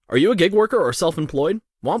Are you a gig worker or self-employed?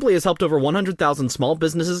 Womply has helped over 100,000 small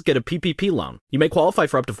businesses get a PPP loan. You may qualify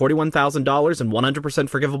for up to $41,000 in 100%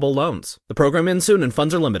 forgivable loans. The program ends soon and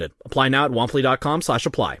funds are limited. Apply now at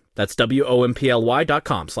womply.com/apply. That's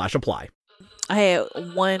WOMPLY.com/apply. I had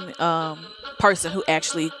one person who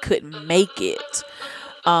actually couldn't make it,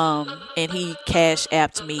 and he cash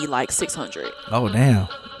apped me like $600. Oh, damn.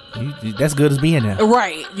 That's good as being there.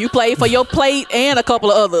 Right. You played for your plate and a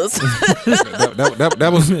couple of others.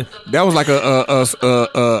 that was like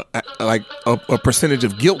a percentage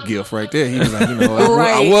of guilt gift right there. He was like,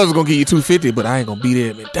 right. I was gonna give you $250, but I ain't gonna be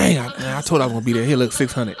there. Man, dang, I told I was gonna be there. Here, look,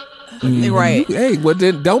 $600. Mm-hmm. Right. Hey, well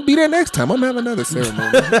then don't be there next time. I'm gonna have another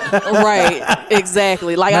ceremony. Right.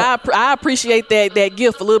 Exactly. Like I appreciate that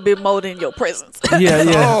gift a little bit more than your presents. Yeah.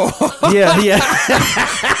 Oh. Yeah.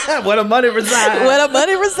 Where the money resides.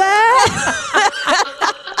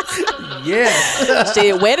 Yeah.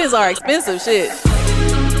 Shit, weddings are expensive. Shit.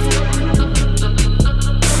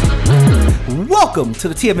 Welcome to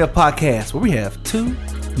the TMF podcast, where we have too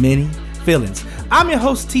many feelings. I'm your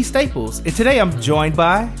host T Staples, and today I'm joined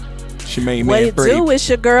by Shemaine What Man it Freddie. do? It's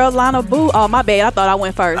your girl Lana Boo. Oh, my bad. I thought I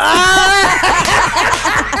went first.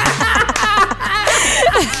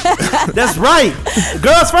 That's right.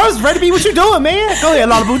 Girls first. Ready to be what you doing, man. Go ahead,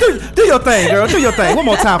 Lana Boo. Do your thing, girl. Do your thing. One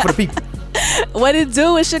more time for the people. What it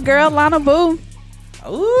do? It's your girl Lana Boo.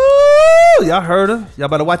 Ooh, y'all heard her. Y'all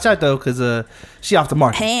better watch out though, cause she off the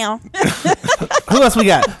market. Pam. Who else we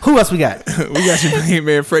got? We got Shemaine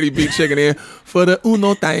Man Freddie B checking in for the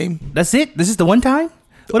uno time. That's it. This is the one time.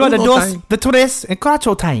 What about the dos, the tres, and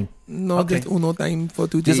cuatro time? No, Okay. just uno time for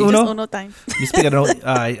today. Just uno? Uno time. You speak no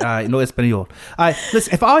español. All right,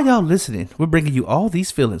 listen, if all y'all listening, we're bringing you all these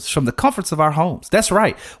feelings from the comforts of our homes. That's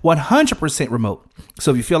right, 100% remote.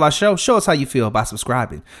 So if you feel our show us how you feel by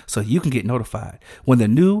subscribing so you can get notified when the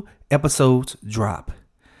new episodes drop.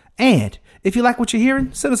 And if you like what you're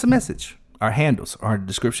hearing, send us a message. Our handles are in the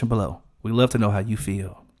description below. We love to know how you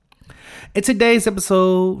feel. In today's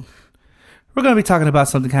episode, we're going to be talking about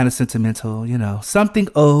something kind of sentimental, something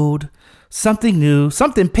old, something new,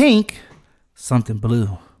 something pink, something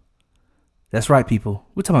blue. That's right, people.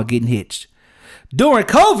 We're talking about getting hitched. During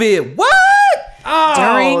COVID, what? Oh,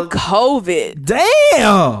 During COVID.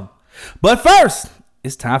 Damn. But first,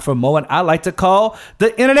 it's time for a moment I like to call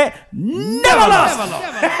the internet never lost.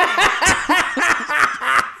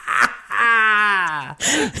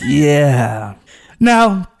 Yeah.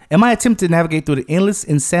 Now, in my attempt to navigate through the endless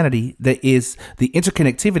insanity that is the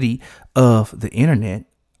interconnectivity of the internet,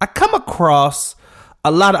 I come across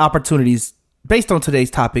a lot of opportunities based on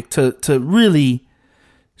today's topic to really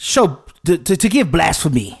show, to give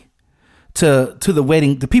blasphemy to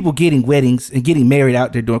the people getting weddings and getting married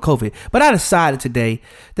out there during COVID. But I decided today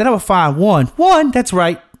that I would find one, that's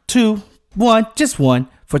right, just one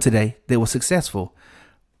for today that was successful.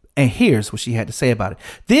 And here's what she had to say about it.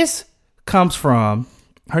 This comes from,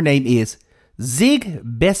 her name is Zig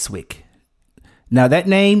Beswick. Now that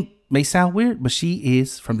name may sound weird, but she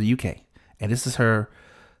is from the UK. And this is her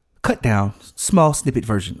cut down, small snippet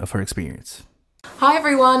version of her experience. Hi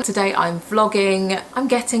everyone, today I'm vlogging. I'm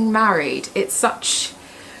getting married. It's such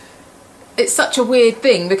a weird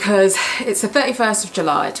thing because it's the 31st of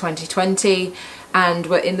July 2020 and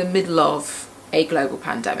we're in the middle of a global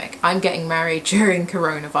pandemic. I'm getting married during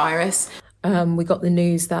coronavirus. We got the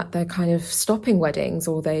news that they're kind of stopping weddings,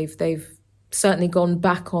 or they've certainly gone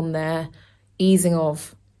back on their easing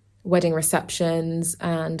of wedding receptions,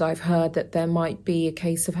 and I've heard that there might be a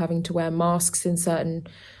case of having to wear masks in certain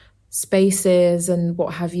spaces and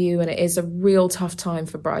what have you, and it is a real tough time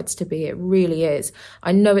for brides-to-be. It really is.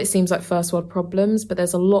 I know it seems like first world problems, but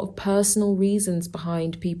there's a lot of personal reasons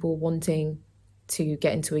behind people wanting to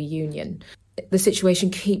get into a union. The situation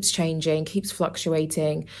keeps changing, keeps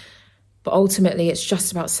fluctuating, but ultimately it's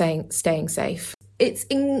just about staying safe. It's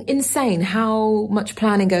insane how much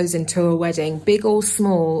planning goes into a wedding, big or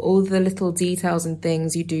small, all the little details and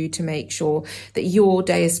things you do to make sure that your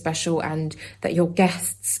day is special and that your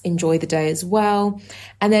guests enjoy the day as well.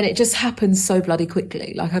 And then it just happens so bloody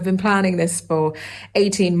quickly. Like, I've been planning this for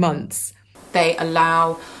 18 months. They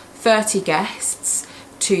allow 30 guests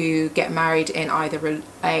to get married in either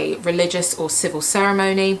a religious or civil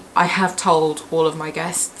ceremony. I have told all of my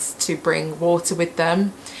guests to bring water with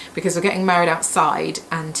them because we're getting married outside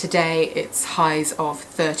and today it's highs of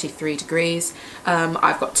 33 degrees.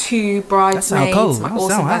 I've got two bridesmaids, my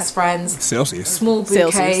awesome best friends. Celsius. Small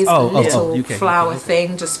bouquets, a little UK, flower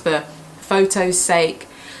thing just for photos' sake.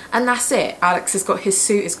 And that's it. Alex has got his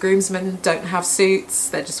suit. His groomsmen don't have suits.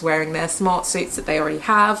 They're just wearing their smart suits that they already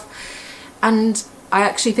have. And I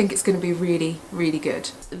actually think it's going to be really, really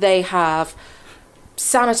good. They have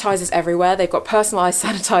sanitizers everywhere. They've got personalized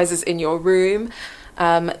sanitizers in your room.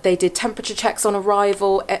 They did temperature checks on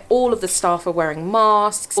arrival. All of the staff are wearing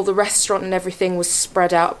masks. All the restaurant and everything was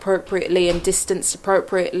spread out appropriately and distanced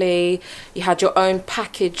appropriately. You had your own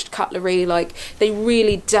packaged cutlery. Like, they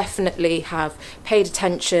really definitely have paid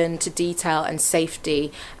attention to detail and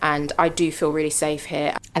safety. And I do feel really safe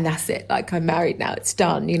here. And that's it. Like, I'm married now. It's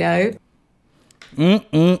done, you know?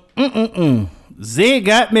 Zig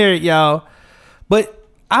got married, y'all. But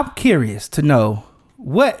I'm curious to know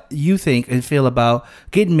what you think and feel about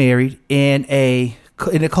getting married in a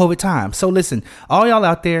COVID time. So listen, all y'all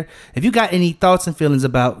out there, if you got any thoughts and feelings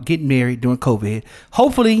about getting married during COVID,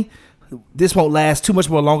 hopefully this won't last too much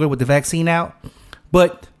more longer with the vaccine out.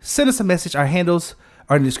 But send us a message. Our handles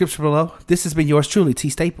are in the description below. This has been yours truly, T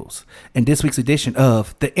Staples, and this week's edition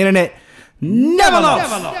of The Internet Never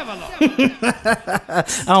Lost. I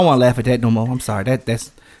don't want to laugh at that no more. I'm sorry.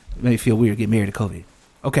 That's made me feel weird getting married to COVID.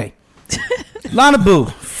 Okay. Lana Boo,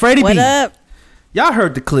 Freddie What B. up? Y'all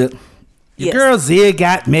heard the clip. Your Yes. girl Zia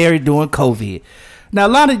got married during COVID. Now,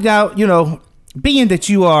 Lana, now, you know, being that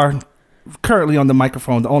you are currently on the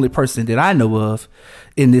microphone, the only person that I know of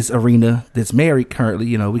in this arena that's married currently,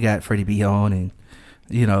 you know, we got Freddie B on, and,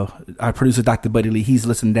 you know, our producer, Dr. Buddy Lee, he's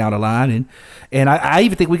listening down the line. And I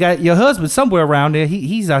even think we got your husband somewhere around there.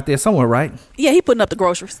 He's out there somewhere, right? Yeah, he putting up the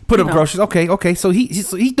groceries. Put You up know. groceries. Okay. So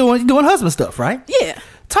he's doing husband stuff, right? Yeah.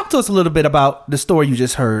 Talk to us a little bit about the story you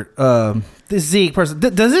just heard. This Zig person.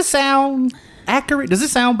 Does it sound accurate? Does it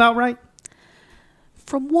sound about right?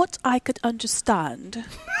 From what I could understand,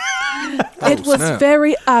 it was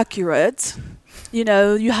very accurate. You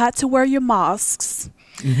know, you had to wear your masks.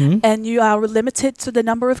 And you are limited to the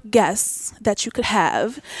number of guests that you could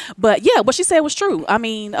have. But yeah, what she said was true. I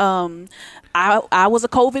mean, I was a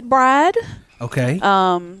COVID bride. Okay.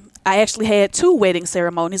 I actually had 2 wedding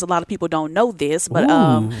ceremonies. A lot of people don't know this, but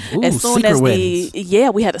as soon secret as weddings.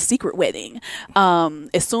 we had a secret wedding.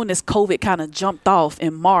 As soon as COVID kind of jumped off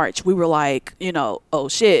in March, we were like, you know, oh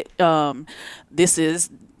shit, this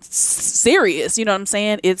is serious. You know what I'm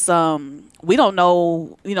saying? It's we don't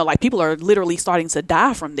know, you know, like people are literally starting to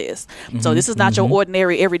die from this. So this is not your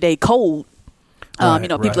ordinary everyday cold. You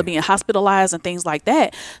know, people are being hospitalized and things like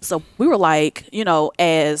that. So we were like, you know,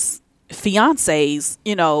 as fiancés,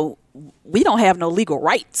 you know, we don't have no legal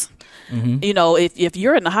rights. You know, if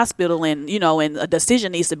you're in the hospital and, you know, and a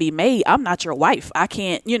decision needs to be made, I'm not your wife. I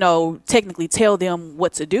can't, you know, technically tell them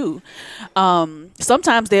what to do.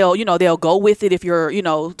 Sometimes they'll go with it if you're, you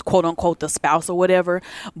know, quote unquote, the spouse or whatever.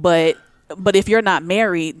 But if you're not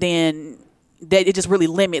married, then that it just really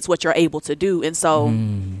limits what you're able to do. And so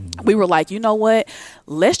we were like, you know what,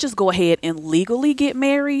 let's just go ahead and legally get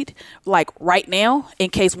married, like right now,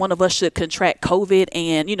 in case one of us should contract COVID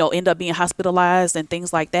and, you know, end up being hospitalized and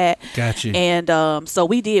things like that. Gotcha. And so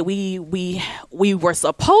we did. We were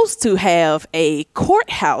supposed to have a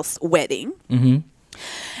courthouse wedding.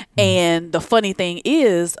 And the funny thing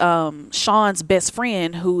is, Sean's best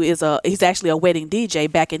friend, he's actually a wedding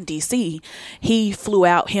DJ back in DC, he flew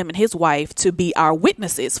out, him and his wife, to be our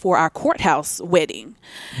witnesses for our courthouse wedding.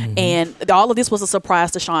 And all of this was a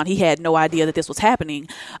surprise to Sean. He had no idea that this was happening.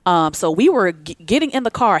 So we were getting in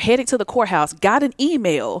the car, heading to the courthouse, got an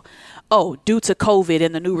email. Oh, due to COVID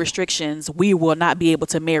and the new restrictions, we will not be able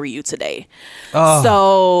to marry you today.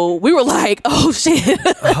 So we were like, oh shit.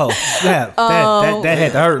 Oh snap! That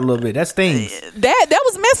had to hurt a little bit. That stings. That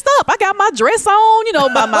was messed up. I got my dress on, you know,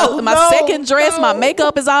 my second dress. My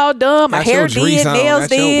makeup is all done. My hair did, nails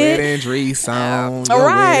did. Your wedding dress on. All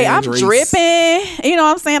right, I'm dripping. You know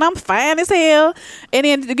what I'm saying? I'm fine as hell. And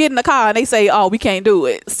then to get in the car and they say, oh, we can't do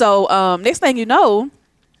it. So next thing you know,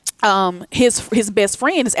 his best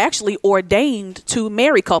friend is actually ordained to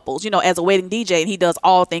marry couples, you know, as a wedding DJ, and he does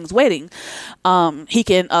all things wedding. He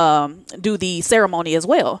can do the ceremony as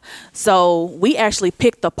well. So we actually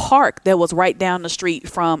picked the park that was right down the street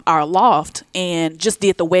from our loft and just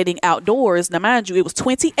did the wedding outdoors. Now, mind you, it was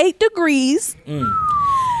 28 degrees.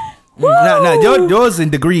 Now, yours in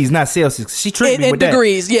degrees, not Celsius. She tricked me with that.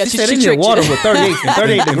 Degrees, yeah. She said she in tricked water you. with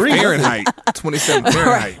 38 degrees. Fahrenheit. 27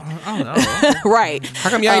 Fahrenheit. Right. How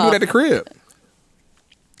come y'all ain't do that at the crib?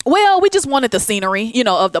 Well, we just wanted the scenery, you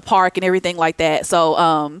know, of the park and everything like that. So,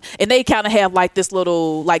 and they kind of have like this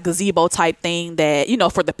little like gazebo type thing that, you know,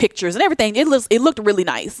 for the pictures and everything. It looked really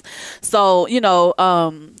nice. So, you know,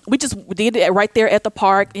 we just did it right there at the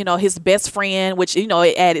park. You know, his best friend, which, you know,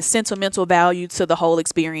 it added sentimental value to the whole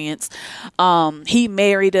experience. He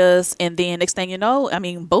married us, and then next thing you know, I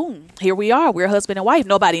mean, boom, here we are. We're husband and wife.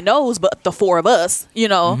 Nobody knows but the 4 of us, you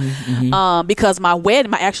know, because my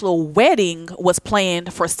actual wedding was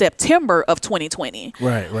planned for September of 2020.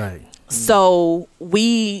 Right. So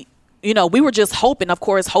we were just hoping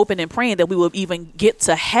and praying that we would even get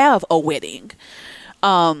to have a wedding.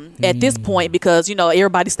 At this point, because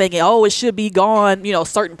everybody's thinking, oh, it should be gone,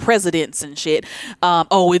 certain presidents and shit,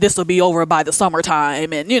 this will be over by the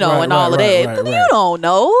summertime, and and all of that. But you don't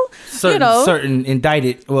know, certain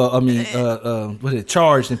indicted,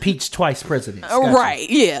 charged, impeached twice presidents, right?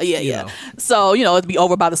 Yeah. So it'll be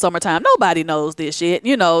over by the summertime. Nobody knows this shit,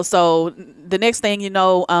 so the next thing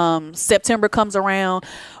September comes around.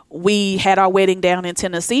 We had our wedding down in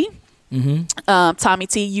Tennessee. Tommy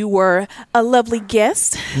T, you were a lovely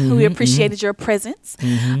guest. We appreciated your presence.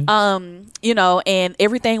 And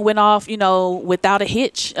everything went off, without a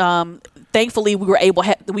hitch. Thankfully, we were able.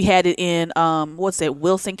 We had it in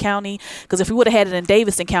Wilson County. Because if we would have had it in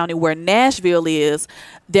Davidson County, where Nashville is,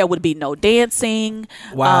 there would be no dancing.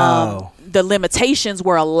 Wow. The limitations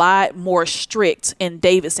were a lot more strict in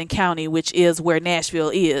Davidson County, which is where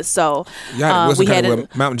Nashville is. So we had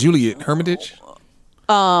it, Mount Juliet, Hermitage.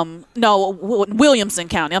 No, Williamson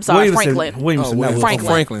County. I'm sorry, Franklin.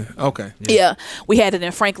 Franklin. Okay. Yeah, we had it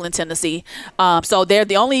in Franklin, Tennessee. So they're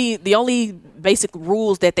the only basic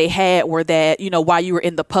rules that they had were that while you were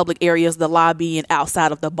in the public areas, the lobby and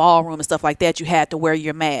outside of the ballroom and stuff like that, you had to wear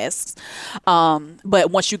your masks.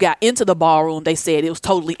 But once you got into the ballroom, they said it was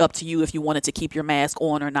totally up to you if you wanted to keep your mask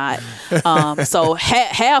on or not. So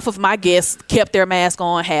half of my guests kept their mask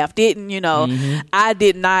on, half didn't. I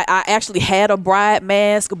did not. I actually had a bride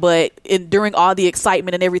mask, but during all the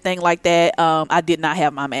excitement and everything like that, I did not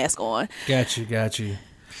have my mask on. Got you.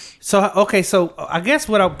 So okay, so I guess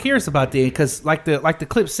what I'm curious about then, because like the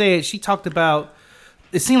clip said, she talked about.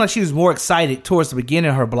 It seemed like she was more excited towards the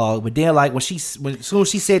beginning of her blog, but then like as soon as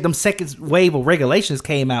she said them second wave of regulations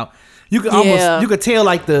came out, you could tell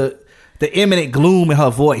like the imminent gloom in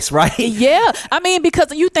her voice, right? Yeah, I mean,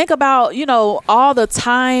 because you think about all the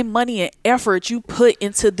time, money, and effort you put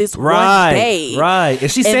into this one day, right?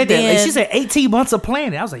 And she said that, and she said 18 months of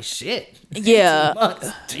planning. I was like, shit. Yeah,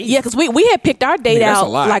 because we had picked our date out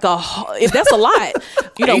like that's a lot.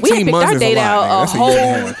 We had picked our date out a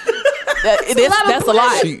whole. That's a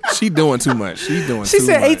lot. She doing too much. She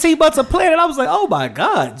said 18 months of planning. I was like, oh my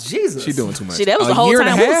God, Jesus. She doing too much. See, that was the whole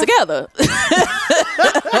time we was together.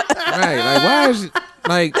 Right? Like, why is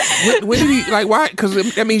like when did he like why?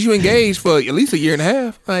 Because that means you engaged for at least a year and a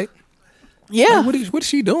half. Like. Yeah. Like, what is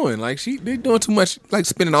she doing? Like they're doing too much. Like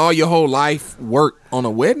spending all your whole life work on a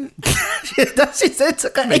wedding. She said it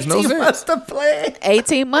took her 18 months to plan.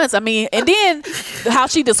 18 months. I mean, and then how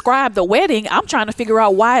she described the wedding, I'm trying to figure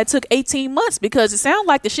out why it took 18 months because it sounded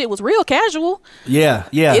like the shit was real casual. Yeah.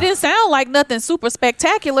 It didn't sound like nothing super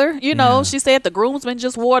spectacular. She said the groomsmen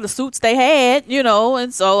just wore the suits they had.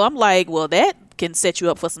 And so I'm like, well, that can set you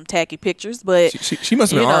up for some tacky pictures, but she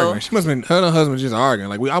must have been arguing. She must have been her and her husband just arguing.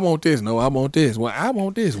 Like, I want this. No, I want this. Well, I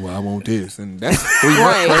want this. Well, I want this. And that's 3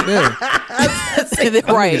 months right there.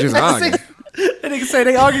 Right. Just arguing. And they can say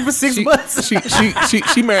they argued for 6 months.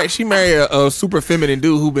 She married a super feminine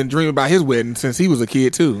dude who been dreaming about his wedding since he was a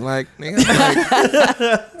kid too. Like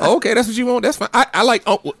okay, that's what you want. That's fine. I like.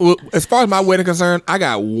 As far as my wedding concerned, I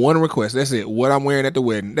got one request. That's it. What I'm wearing at the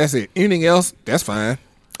wedding. That's it. Anything else, that's fine.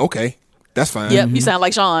 Okay. That's fine. Yep, you sound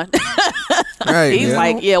like Sean. Right, He's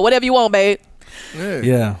like, whatever you want, babe.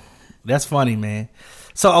 Yeah, that's funny, man.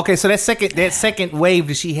 So that second wave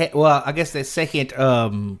that she had, well, I guess that second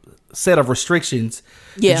set of restrictions.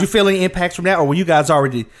 Yeah. Did you feel any impacts from that, or were you guys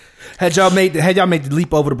already had y'all made the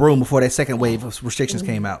leap over the broom before that second wave of restrictions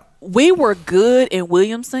came out? We were good in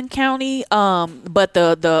Williamson County, but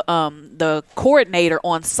the coordinator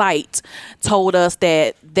on site told us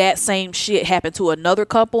that same shit happened to another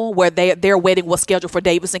couple where their wedding was scheduled for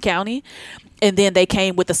Davidson County. And then they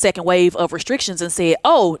came with the second wave of restrictions and said,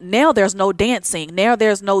 oh, now there's no dancing. Now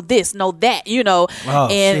there's no this, no that,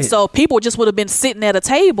 and so people just would have been sitting at a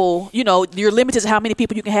table. You're limited to how many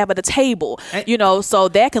people you can have at a table, so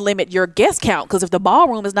that can limit your guest count. Because if the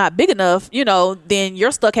ballroom is not big enough, then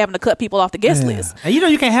you're stuck having to cut people off the guest list. And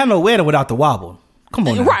you can't have no wedding without the wobble. Come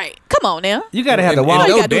on now. Right. Come on now. You got to have the wobble.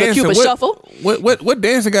 You got to do the Cupid shuffle. What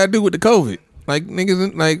dancing got to do with the COVID? Like,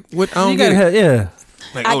 niggas, like, what? I don't get it.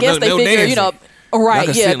 Like, I guess they figure,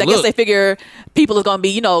 right, yeah. I guess they figure people are going to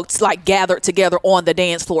be, like gathered together on the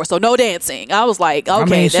dance floor. So no dancing. I was like, okay. I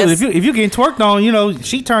mean, if you're getting twerked on,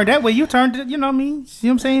 she turned that way, you turned it, you know what I mean? You know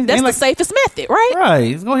what I'm saying? That's the safest method, right?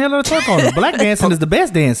 Right. It's going to have a little twerk on it. Black dancing is the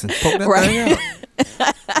best dancing. Right.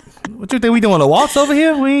 What you think we doing, a waltz over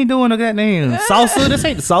here? We ain't doing a goddamn salsa. This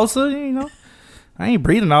ain't the salsa, I ain't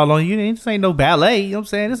breathing all on you. This ain't no ballet. You know what I'm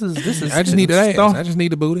saying? This is. I just need that ass. I just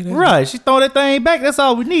need the booty. Right. She throw that thing back. That's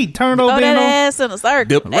all we need. Turn over. Throw that ass in a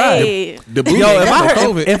circle. Hey. The booty. Yo,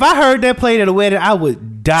 if I heard that played at a wedding, I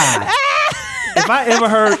would die. If I ever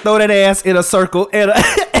heard throw that ass in a circle and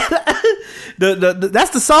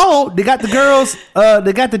that's the song. They got the girls.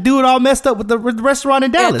 They got the dude all messed up with the restaurant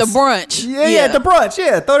in Dallas. At the brunch. Yeah, at the brunch.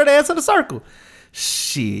 Yeah, throw that ass in a circle.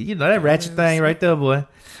 Shit, you know that ratchet thing right there, boy.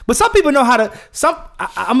 But some people know how to.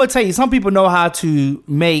 I'm gonna tell you, some people know how to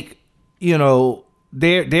make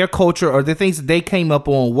their culture or the things that they came up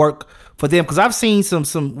on work for them. Because I've seen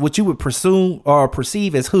some what you would presume or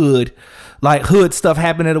perceive as hood stuff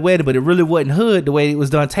happen at a wedding, but it really wasn't hood the way it was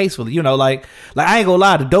done tastefully. Like I ain't gonna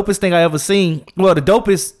lie, the dopest thing I ever seen. Well, the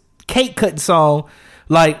dopest cake cutting song.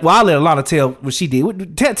 Like, well, I'll let Alana tell what she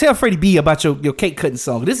did. Tell Freddie B about your cake cutting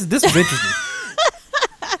song. This is interesting.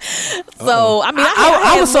 So I mean,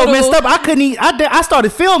 I was so messed up. I couldn't eat. I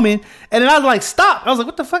started filming, and then I was like, "Stop!" I was like,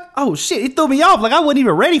 "What the fuck?" Oh shit! It threw me off. Like I wasn't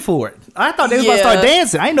even ready for it. I thought they was about to start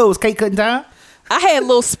dancing. I didn't know it was cake cutting time. I had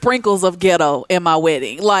little sprinkles of ghetto in my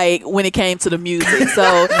wedding, like when it came to the music.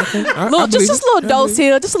 So just a little dose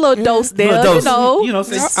here, just a little dose there.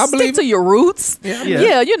 Stick to your roots.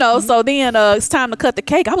 Yeah. So then it's time to cut the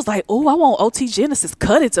cake. I was like, oh, I want OT Genesis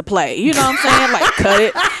Cut It to play. You know what I'm saying? Like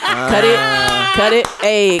cut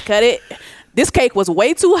it. This cake was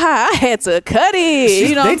way too high. I had to cut it.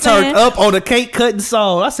 You know what I'm saying? They turned up on the cake cutting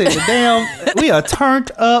song. I said, damn, we are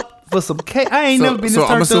turned up. For some cake, I ain't never been. So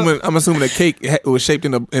I'm assuming the cake was shaped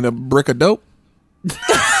in a brick of dope,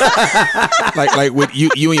 like with you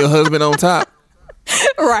and your husband on top.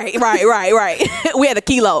 Right. We had a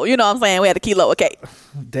kilo. You know what I'm saying? We had a kilo of cake.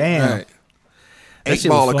 Damn. Right. 8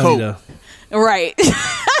 ball of coke. Right.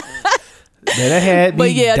 That had me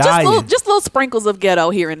but yeah, dying. just little sprinkles of ghetto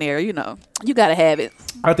here and there. You gotta have it.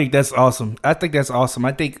 I think that's awesome. I think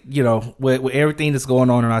with everything that's going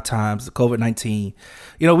on in our times, the COVID-19,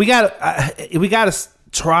 we gotta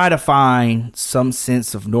try to find some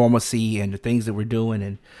sense of normalcy and the things that we're doing.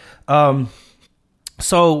 And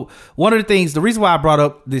so one of the things, the reason why I brought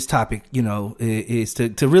up this topic, is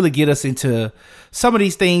to really get us into some of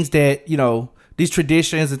these things that these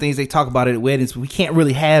traditions and things they talk about at weddings we can't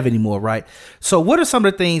really have anymore, right? So what are some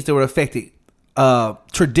of the things that were affected?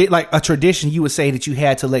 Like a tradition you would say that you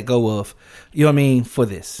had to let go of, for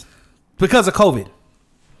this because of COVID.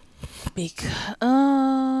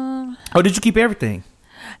 Or did you keep everything?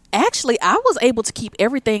 Actually, I was able to keep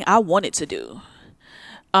everything I wanted to do.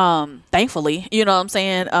 Thankfully, you know what I'm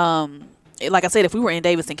saying? Like I said, if we were in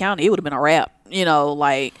Davidson County, it would have been a wrap.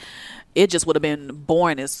 Like it just would have been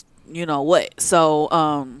boring as what. So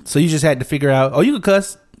you just had to figure out. Oh, you could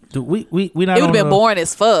cuss. We not. It would have been boring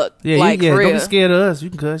as fuck. Yeah, like, don't be scared of us. You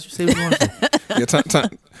can cuss. You say what you want to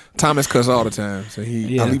say. Thomas cuss all the time, so I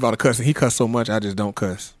leave all the cussing. He cuss so much, I just don't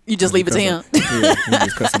cuss. You just leave it to him. Yeah, he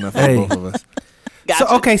just cuss enough for both of us.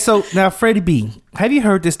 Gotcha. So now Freddie B, have you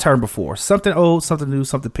heard this term before? Something old, something new,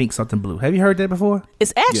 something pink, something blue. Have you heard that before?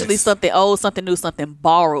 It's actually something old, something new, something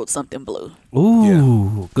borrowed, something blue.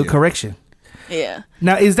 Ooh, good correction. Yeah.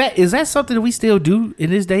 Now is that something that we still do in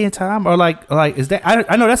this day and time, or like is that?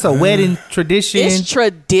 I know that's a wedding tradition. It's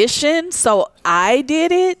tradition, so I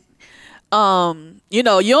did it. You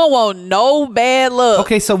don't want no bad luck.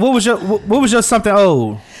 Okay, so what was your something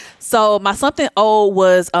old? So my something old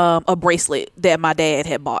was a bracelet that my dad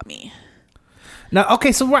had bought me. Now,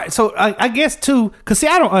 okay, so I guess too, because see,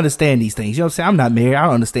 I don't understand these things. You know what I'm saying? I'm not married. I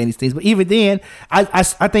don't understand these things. But even then, I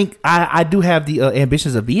think I do have the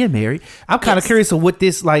ambitions of being married. I'm kind of curious of what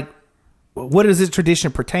this what does this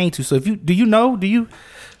tradition pertain to? So do you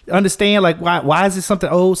understand why is it something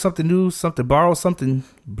old, something new, something borrowed, something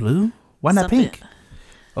blue? Why not pink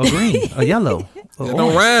or green or yellow? Or it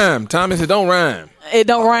don't rhyme, Thomas. It don't rhyme. It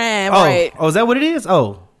don't rhyme, right? Oh, is that what it is?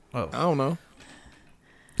 Oh, I don't know.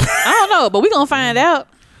 I don't know, but we're gonna find out.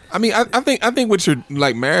 I mean, I think with your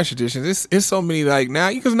marriage traditions, it's so many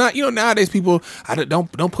now because nowadays people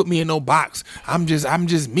don't put me in no box. I'm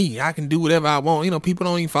just me. I can do whatever I want. People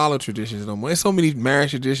don't even follow traditions no more. There's so many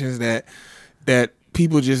marriage traditions that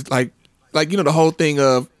people just like the whole thing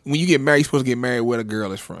of when you get married, you're supposed to get married where the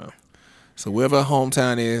girl is from. So wherever her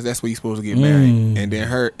hometown is, that's where you're supposed to get married, and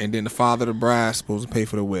then the father of the bride is supposed to pay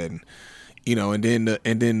for the wedding. And then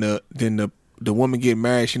the woman getting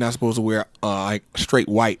married, she's not supposed to wear straight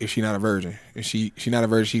white if she's not a virgin. If she's not a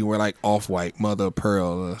virgin, she can wear off-white, mother of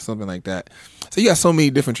pearl or something like that. So you got so many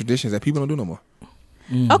different traditions that people don't do no more.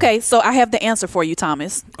 Okay, so I have the answer for you,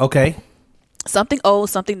 Thomas. Okay. Something old,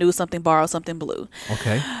 something new, something borrowed, something blue.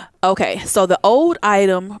 Okay. Okay, so the old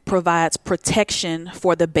item provides protection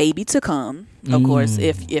for the baby to come, of course,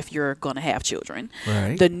 if you're going to have children.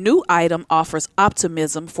 Right. The new item offers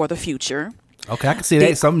optimism for the future. Okay, I can see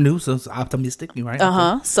that. Something new, so it's optimistic, right?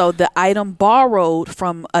 Uh-huh. Okay. So the item borrowed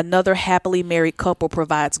from another happily married couple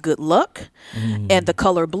provides good luck, and the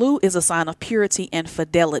color blue is a sign of purity and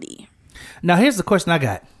fidelity. Now, here's the question I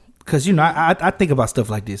got, because, I think about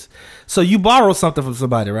stuff like this. So you borrow something from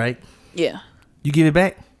somebody, right? Yeah. You give it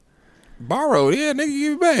back? Borrowed, yeah, nigga,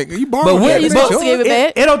 give it back. You borrowed. But when you supposed to give it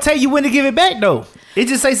back? It don't tell you when to give it back, though. It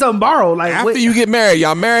just say something borrowed. Like after you get married,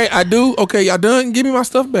 y'all married? I do. Okay, y'all done? Give me my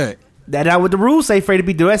stuff back. That's not what the rules say, Freddie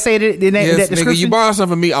B. Do I say that in that, Yes, that nigga, description? you borrow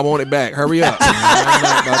something from me, I want it back. Hurry up. I'm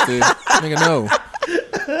not about this. Nigga, no.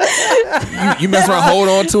 You mess around, hold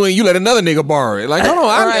on to it, and you let another nigga borrow it. Like, hold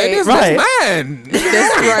on, this is mine.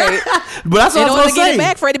 That's right. But that's what I was in order going to to get say. it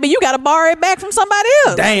back, Freddie, but you got to borrow it back from somebody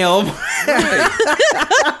else. Damn.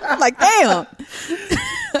 Like, damn.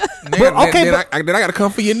 Then I got to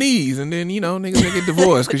come for your knees, and then, niggas they get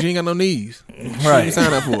divorced because you ain't got no knees. Right. You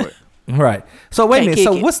sign up for it. Right. So wait a minute. Can't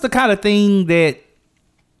So kick it. what's the kind of thing that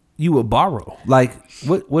you would borrow? Like,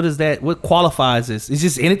 what is that? What qualifies this? It's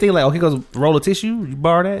just anything like, okay, goes a roll of tissue. You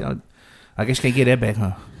borrow that? I guess you can't get that back,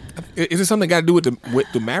 huh? Is it something got to do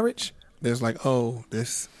with the marriage? There's like, oh,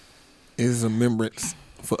 this is a remembrance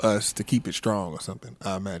for us to keep it strong or something.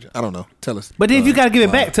 I imagine. I don't know. Tell us. But then if you got to give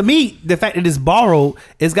it back, to me, the fact that it's borrowed,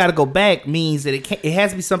 it's got to go back means that it has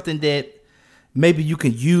to be something that maybe you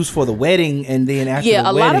can use for the wedding, and then after the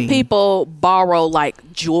wedding. Lot of people borrow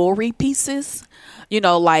like jewelry pieces.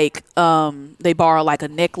 Like they borrow like a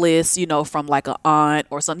necklace, from like an aunt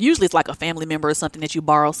or something. Usually it's like a family member or something that you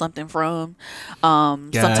borrow something from.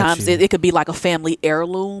 Sometimes it could be like a family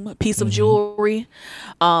heirloom piece of jewelry.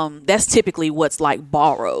 That's typically what's like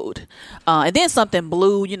borrowed. And then something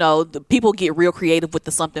blue, the people get real creative with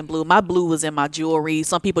the something blue. My blue was in my jewelry.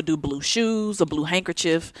 Some people do blue shoes, a blue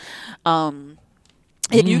handkerchief. And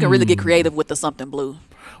you can really get creative with the something blue.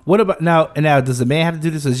 What about now? Does the man have to do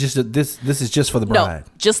this? Or is just this is just for the bride?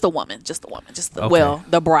 No, just the woman. Okay. Well,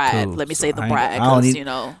 the bride. Cool. Let me So say the I bride, don't because need,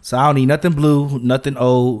 So I don't need nothing blue, nothing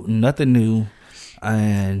old, nothing new,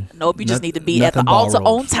 and nope. You just need to be at the altar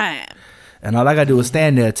on time. And all I gotta do is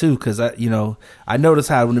stand there too, because I notice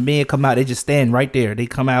how when the men come out, they just stand right there. They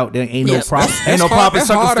come out, there ain't no proper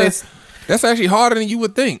circumstance. That's actually harder than you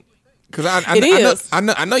would think. Cause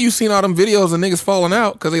I know you've seen all them videos of niggas falling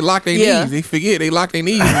out because they lock their knees. They forget they lock their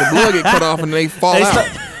knees and the blood get cut off and they fall out.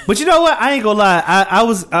 But you know what? I ain't gonna lie. I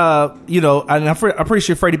was, and I'm pretty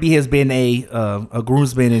sure Freddie B has been a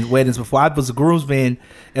groomsman in weddings before. I was a groomsman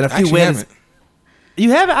in a few weddings. Haven't.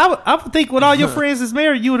 You haven't? I would think with all your friends is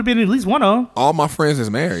married, you would have been at least one of them. All my friends is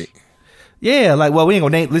married. Yeah, like, well, we ain't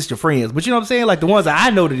gonna list your friends, but you know what I'm saying? Like the ones that I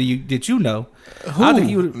know that you know. Who? I think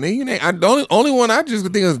you would. The only one I just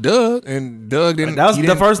think is Doug, and Doug didn't. That was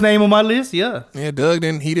the first name on my list. Yeah. Yeah, Doug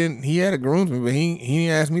didn't. He had a groomsman, but he didn't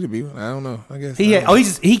ask me to be one. I don't know. I guess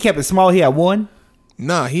he kept it small. He had one.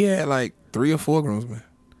 Nah, he had like 3 or 4 groomsmen.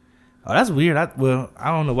 Oh, that's weird. I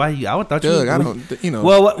don't know why I thought Doug, you. I don't.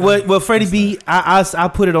 Well, Freddie B, I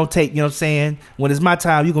put it on tape. You know what I'm saying? When it's my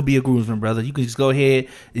time, you gonna be a groomsman, brother. You can just go ahead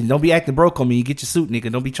and don't be acting broke on me. You get your suit,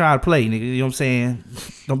 nigga. Don't be trying to play, nigga. You know what I'm saying?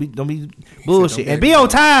 Don't be bullshit. And be on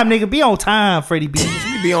time, nigga. Be on time, Freddie B.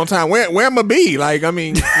 Be on time. Where am I be? Like, I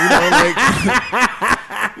mean, like,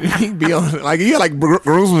 be on. Like, you got like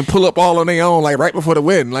groomsmen pull up all on their own, like right before the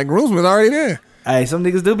wedding. Like, groomsmen's already there. Hey, some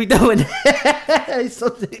niggas do be doing that.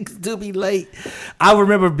 Some niggas do be late. I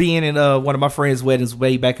remember being in one of my friends' weddings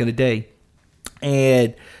way back in the day,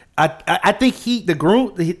 and I think the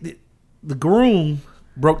groom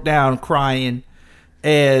broke down crying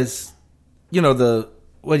as what do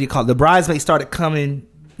you call it? The bridesmaids started coming.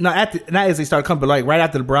 Not as they started coming, but like right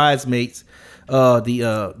after the bridesmaids,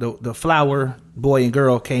 the flower boy and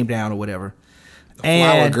girl came down or whatever.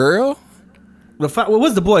 Flower girl. What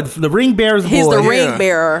was the boy? The ring bearer's boy. He's the ring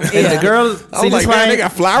bearer. And the girl. I was like, man, they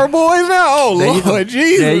got flower boys now. Oh Lord,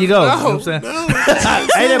 Jesus! There you go. No, you know what I'm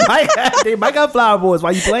saying? Hey, they might got flower boys. Why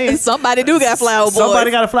you playing? Somebody do got flower boys. Somebody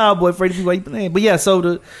got a flower boy. Freddie B, why you playing? But yeah,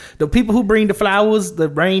 so the people who bring the flowers, the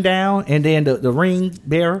rain down, and then the ring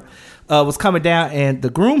bearer was coming down, and the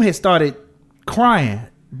groom had started crying,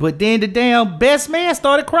 but then the damn best man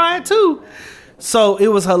started crying too. So it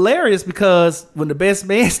was hilarious because when the best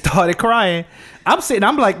man started crying,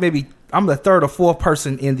 I'm like maybe I'm the third or fourth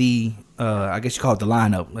person in the I guess you call it the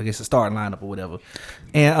lineup, I guess the starting lineup or whatever.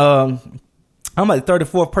 And I'm like the third or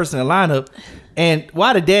fourth person in the lineup. And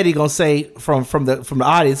why the daddy gonna say from the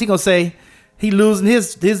audience, he gonna say, he losing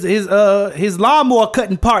his lawnmower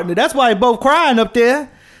cutting partner. That's why they both crying up there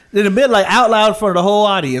in the middle, like out loud in front of the whole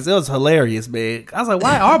audience. It was hilarious, man. I was like,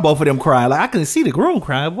 why are both of them crying? Like I couldn't see the groom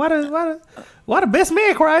crying. Why the best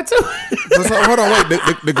man crying too? So, hold on,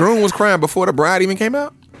 wait. The groom was crying before the bride even came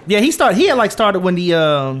out? Yeah, he had started when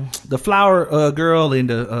the flower girl and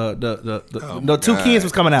the two kids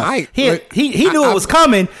was coming out. He knew it was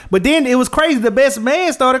coming, but then it was crazy. The best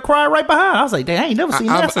man started crying right behind. I was like, dang, I ain't never seen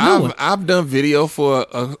that. I've done video for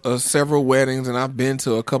several weddings, and I've been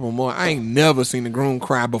to a couple more. I ain't never seen the groom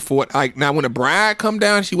cry before. Like now, when the bride come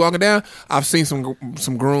down, she walking down. I've seen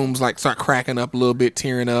some grooms like start cracking up a little bit,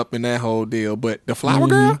 tearing up, and that whole deal. But the flower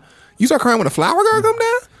girl, you start crying when the flower girl come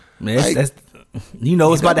down. Man, that's you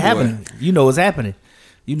know it's about to happen. You know it's happening.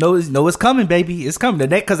 You know it's coming, baby. It's coming.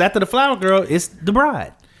 Because after the flower girl, it's the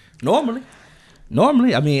bride. Normally,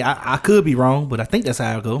 I mean, I could be wrong, but I think that's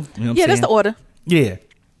how it go. You know what I'm saying? That's the order. Yeah.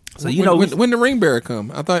 So when the ring bearer come,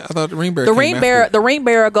 I thought the ring bearer. The ring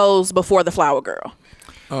bearer goes before the flower girl.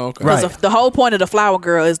 Oh, okay. Because the whole point of the flower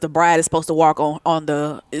girl is the bride is supposed to walk on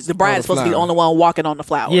the bride is supposed to be the only one walking on the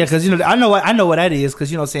flowers. Yeah, because I know what that is,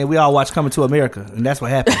 because what I'm saying, we all watch Coming to America, and that's what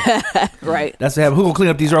happened. Right. That's what happened. Who gonna clean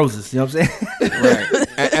up these roses? You know what I'm saying?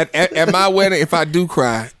 Right. At my wedding, if I do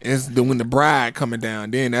cry, it's when the bride coming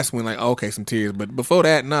down. Then that's when some tears. But before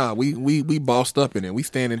that, nah, we bossed up in it. We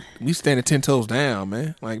standing 10 toes down,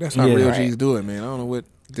 man. Like that's how real G's do it, man. I don't know what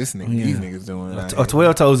these niggas doing. Or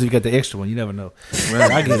 12 toes if you got the extra one. You never know. Right,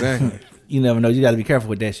 I get exactly. You never know. You got to be careful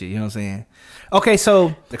with that shit. You know what I'm saying? Okay,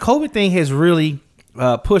 so the COVID thing has really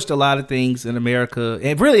pushed a lot of things in America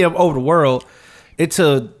and really over the world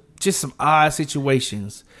into just some odd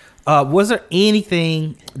situations. Was there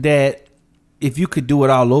anything that if you could do it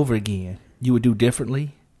all over again, you would do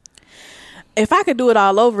differently? If I could do it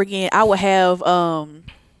all over again, I would have.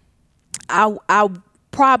 I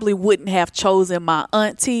probably wouldn't have chosen my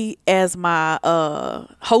auntie as my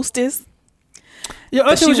hostess. Your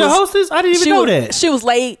auntie was your hostess? I didn't even know that. She was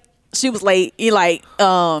late. She's like, you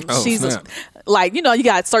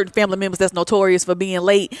got certain family members that's notorious for being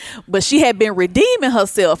late, but she had been redeeming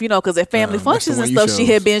herself, because at family functions and stuff, she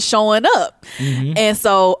had been showing up, and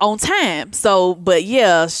so on time. So, but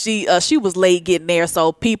yeah, she was late getting there.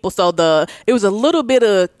 So it was a little bit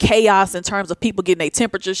of chaos in terms of people getting their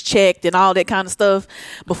temperatures checked and all that kind of stuff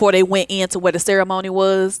before they went into where the ceremony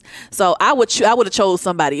was. So I would have chose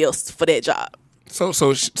somebody else for that job.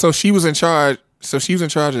 So she was in charge. So she was in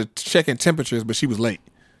charge of checking temperatures, but she was late.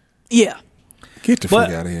 Yeah. Get the fuck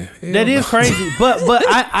out of here. That is crazy. But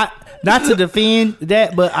I not to defend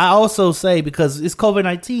that, but I also say, because it's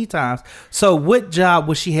COVID-19 times. So what job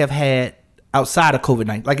would she have had outside of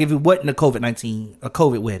COVID-19? Like if it wasn't a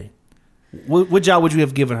COVID wedding, what job would you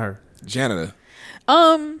have given her? Janitor.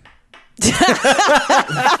 Damn.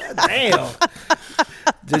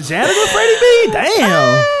 The janitor, Freddie B?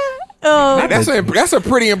 Damn. That's a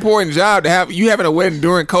pretty important job to have. You having a wedding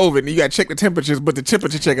during COVID and you got to check the temperatures, but the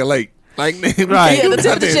temperature checker late. Right. Yeah, the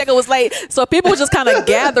temperature checker was late, so people were just kind of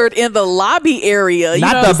gathered in the lobby area.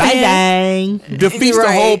 Not the bang. Defeats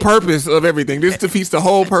the whole purpose of everything. This defeats the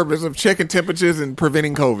whole purpose of checking temperatures and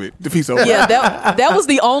preventing COVID. Defeats the whole purpose. That was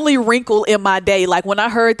the only wrinkle in my day. Like when I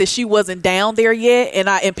heard that she wasn't down there yet,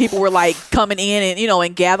 and people were like coming in and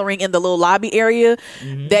and gathering in the little lobby area,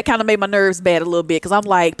 that kind of made my nerves bad a little bit, because I'm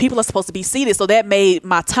like, people are supposed to be seated, so that made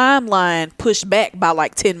my timeline push back by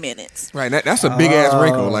like 10 minutes. Right. That's a big ass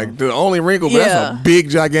wrinkle. Like the only wrinkle, but that's a big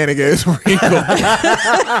gigantic ass wrinkle.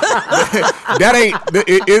 That ain't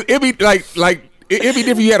it be like it'd be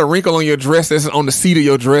different if you had a wrinkle on your dress that's on the seat of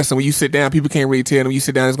your dress, and when you sit down, people can't really tell. And when you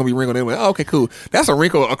sit down, it's gonna be wrinkled anyway. Oh, okay, cool. That's a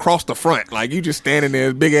wrinkle across the front. Like you just standing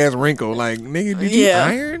there, big ass wrinkle. Like, nigga, did you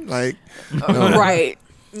iron? Like, right.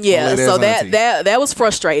 Yeah, so that was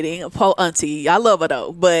frustrating. Poor auntie, I love her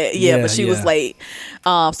though, but but she was late. So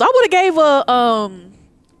I would have gave her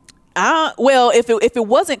if it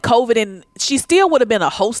wasn't COVID, and she still would have been a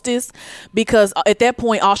hostess, because at that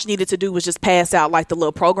point all she needed to do was just pass out like the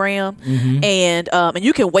little program, and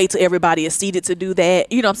you can wait till everybody is seated to do that,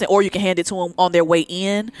 you know what I'm saying, or you can hand it to them on their way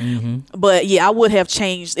in. But yeah, I would have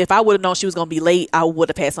changed. If I would have known she was gonna be late, I would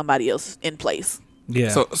have had somebody else in place. Yeah.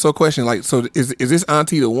 So question, like, so is this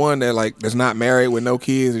auntie the one that like that's not married with no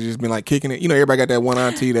kids and just been like kicking it? Everybody got that one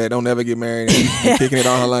auntie that don't ever get married and been kicking it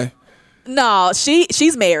all her life. No,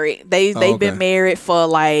 she's married. They've been married for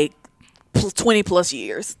like 20 plus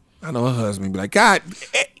years. I know her husband be like, God,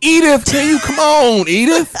 Edith, can you come on,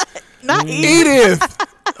 Edith? Not Edith.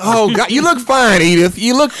 Oh God, you look fine, Edith.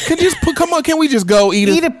 Come on, can we just go,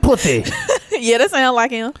 Edith? Edith pussy. Yeah, that sounds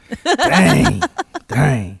like him.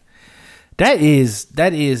 Dang. That is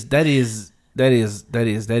That is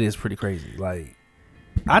pretty crazy. Like,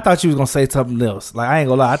 I thought you was gonna say something else. Like, I ain't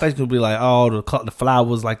gonna lie. I thought you was gonna be like, oh, the flower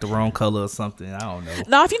was like the wrong color or something. I don't know.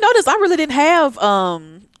 No, if you notice, I really didn't have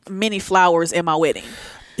many flowers in my wedding.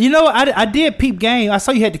 You know, I did peep game. I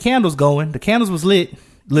saw you had the candles going. The candles was lit.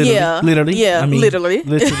 Literally. Yeah, literally.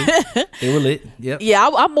 They were lit. Yep. Yeah,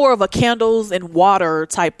 I'm more of a candles and water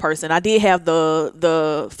type person. I did have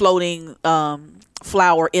the floating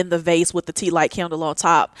flower in the vase with the tea light candle on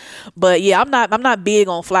top. But yeah, I'm not big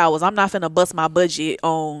on flowers. I'm not finna bust my budget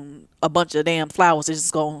on a bunch of damn flowers. It's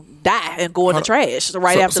just gonna die and go in the trash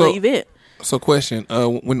after the event. So question,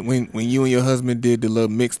 when you and your husband did the little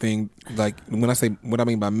mix thing, like when I say what I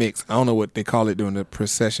mean by mix, I don't know what they call it during the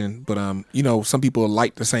procession, but you know, some people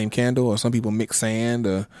light the same candle or some people mix sand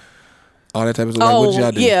or all that type of stuff. Like, what did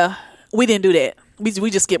y'all do? Yeah, we didn't do that. We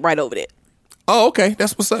just skipped right over that. Oh, okay,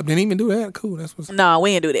 that's what's up. Didn't even do that. Cool, that's what's up. No,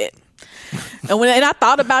 we didn't do that. And I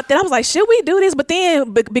thought about that, I was like, should we do this? But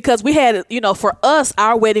then because we had, you know, for us,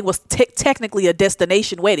 our wedding was technically a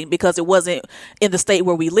destination wedding because it wasn't in the state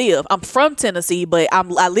where we live. I'm from Tennessee, but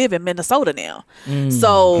I live in Minnesota now.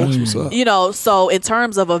 So, you know, so in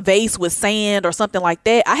terms of a vase with sand or something like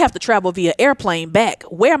that, I have to travel via airplane back.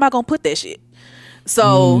 Where am I going to put that shit?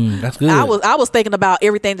 So that's good. I was thinking about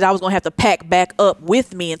everything that I was gonna have to pack back up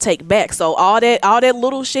with me and take back. So all that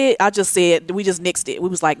little shit, I just said we just nixed it. We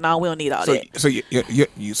was like, no, we don't need all that. So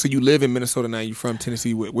you live in Minnesota now. You from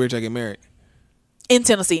Tennessee? Where'd y'all get married? In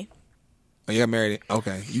Tennessee. Oh, you got married.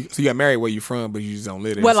 Okay, so you got married where you from, but you just don't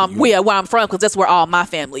live there. Well, where I'm from because that's where all my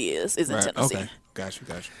family is in Tennessee. Okay, got you.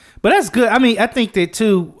 But that's good. I mean, I think that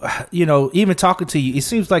too. You know, even talking to you, it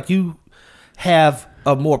seems like you have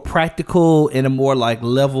a more practical and a more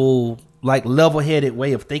level-headed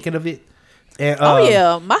way of thinking of it. And,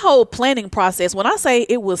 yeah, my whole planning process, when I say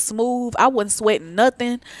it was smooth, I wasn't sweating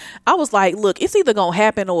nothing. I was like, look, it's either gonna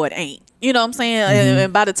happen or it ain't. You know what I'm saying? Mm-hmm.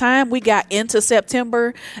 And by the time we got into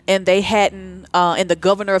September and they hadn't and the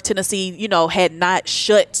governor of Tennessee, you know, had not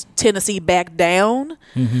shut Tennessee back down,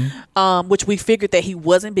 which we figured that he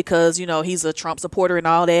wasn't because, you know, he's a Trump supporter and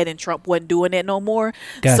all that, and Trump wasn't doing that no more.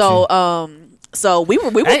 Gotcha. So we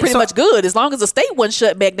were pretty much good as long as the state wasn't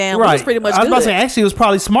shut back down. Right. We was pretty much good. I was about to say, actually, it was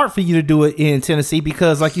probably smart for you to do it in Tennessee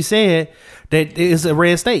because, like you said, that is a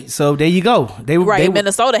red state. So there you go.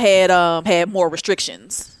 Minnesota had more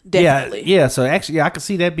restrictions. Definitely. Yeah. So actually, I could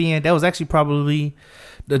see that was actually probably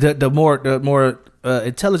the more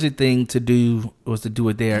intelligent thing to do was to do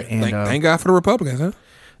it there. And thank God for the Republicans, huh?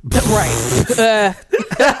 Right.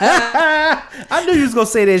 I knew you was gonna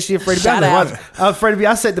say that shit, Freddie.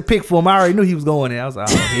 I set the pick for him. I already knew he was going there. I was like,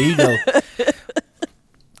 oh, here you go.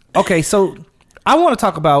 Okay, so I want to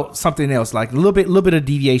talk about something else, like a little bit of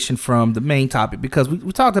deviation from the main topic, because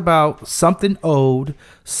we talked about something old,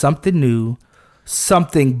 something new,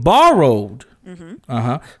 something borrowed,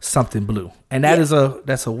 something blue, and that's a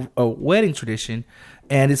wedding tradition,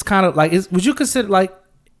 and it's kind of like, would you consider, like,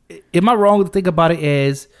 am I wrong to think about it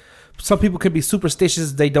as some people could be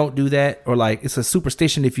superstitious, they don't do that, or like it's a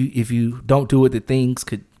superstition if you don't do it, that things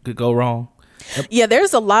could go wrong? Yeah,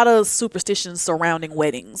 there's a lot of superstitions surrounding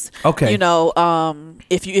weddings. Okay. You know,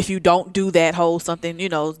 if you don't do that whole something, you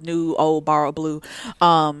know, new, old, borrowed, blue.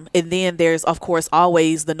 And then there's, of course,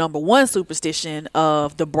 always the number one superstition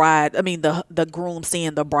of the bride. I mean, the groom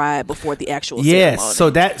seeing the bride before the actual ceremony. Yes. So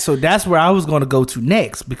that's where I was going to go to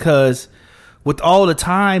next, because with all the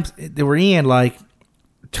times that we're in, like,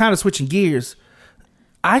 kind of switching gears,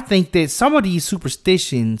 I think that some of these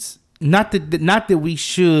superstitions, not that we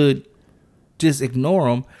should just ignore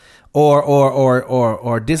them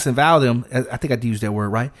or disavow them. I think I used that word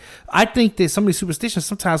right. I think that some of these superstitions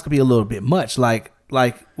sometimes could be a little bit much. Like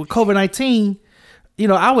with COVID-19, you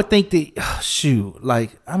know, I would think that,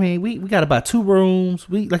 like, I mean, we got about 2 rooms.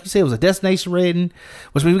 Like you said, it was a destination wedding,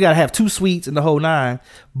 which means we got to have 2 suites and the whole 9.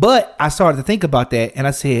 But I started to think about that, and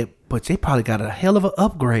I said, but they probably got a hell of an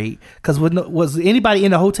upgrade, because was anybody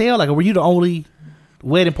in the hotel? Like, were you the only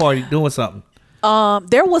wedding party doing something?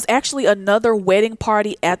 There was actually another wedding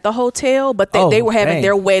party at the hotel, but they were having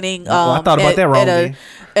their wedding I thought about that wrong,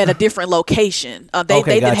 at a different location. They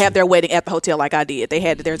didn't have their wedding at the hotel like I did. They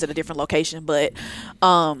had theirs at a different location. But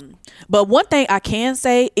one thing I can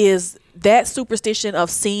say is that superstition of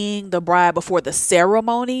seeing the bride before the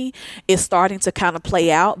ceremony is starting to kind of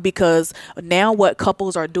play out, because now what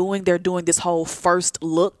couples are doing, they're doing this whole first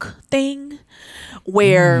look thing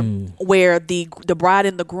where the bride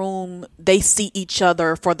and the groom, they see each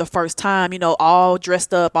other for the first time, you know, all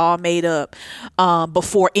dressed up, all made up,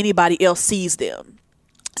 before anybody else sees them.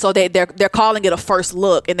 So they're calling it a first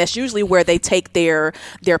look, and that's usually where they take their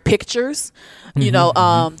pictures. You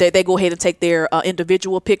know, they go ahead and take their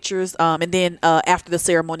individual pictures, and then after the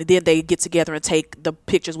ceremony, then they get together and take the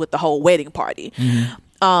pictures with the whole wedding party.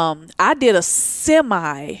 I did a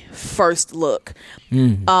semi first look.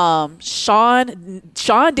 Sean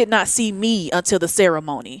did not see me until the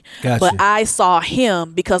ceremony, but I saw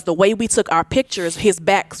him because the way we took our pictures, his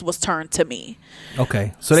back was turned to me.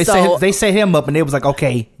 Okay, so they set him up, and they was like,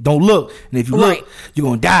 okay, don't look, and if you look, you're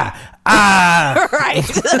gonna die. Right.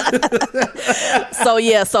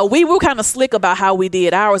 So we were kind of slick about how we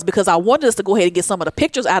did ours because I wanted us to go ahead and get some of the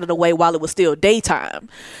pictures out of the way while it was still daytime,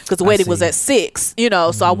 because the wedding was at 6, you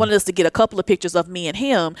know. So I wanted us to get a couple of pictures of me and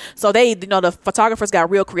him. So they, you know, the photographers got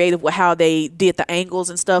real creative with how they did the angles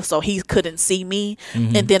and stuff, so he couldn't see me,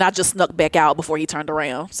 and then I just snuck back out before he turned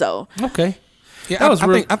around. So okay. Yeah,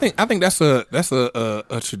 I think that's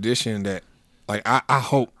a tradition that, like, I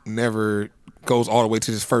hope never goes all the way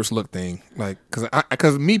to this first look thing. Like,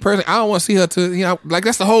 cause me personally, I don't want to see her to, you know, like,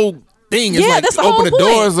 that's the whole thing. It's like, that's the open the whole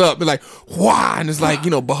doors up, be like, wow, and it's like,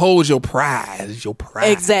 you know, behold your prize,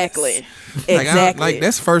 Exactly. Like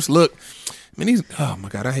that's first look. I mean, oh my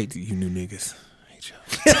God, I hate you new niggas. I hate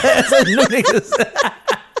you. New niggas.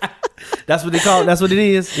 That's what they call it. That's what it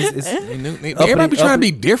is. Everybody be trying to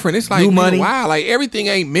be different. It's like, money. Wow, like everything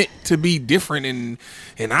ain't meant to be different, and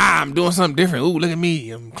I'm doing something different. Ooh, look at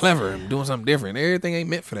me, I'm clever. I'm doing something different. Everything ain't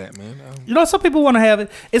meant for that, man. You know, some people want to have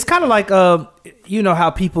it. It's kind of like, you know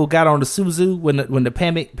how people got on the Suzu when the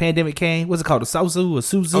pandemic came. What's it called? The Suzu or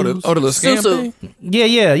Suzu? Oh, the little scam thing?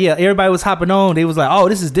 Yeah. Everybody was hopping on. They was like, oh,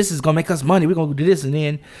 this is gonna make us money. We're gonna do this, and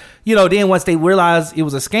then, you know, then once they realized it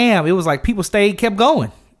was a scam, it was like people kept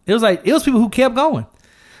going. It was people who kept going.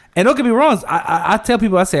 And don't get me wrong, I tell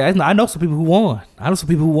people, I say, I know some people who won. I know some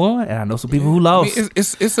people who won, and I know some people who lost. I mean,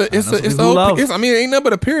 it's I mean, it ain't nothing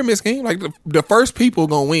but a pyramid scheme. Like, the first people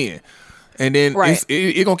gonna win, and then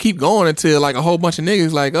it gonna keep going until, like, a whole bunch of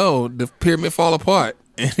niggas like, oh, the pyramid fall apart,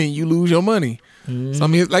 and then you lose your money. So I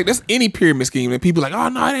mean, like, that's any pyramid scheme, and people like, oh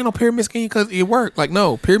no, it ain't no pyramid scheme because it worked. Like,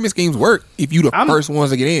 no, pyramid schemes work if you the first ones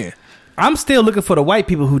to get in. I'm still looking for the white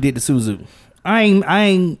people who did the Suzu. I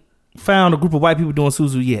ain't found a group of white people doing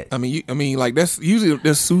Suzu yet. I mean, like, that's usually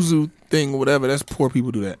this Suzu thing or whatever. That's poor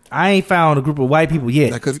people do that. I ain't found a group of white people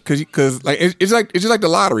yet. Like, cause like it's just like the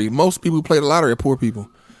lottery. Most people who play the lottery are poor people.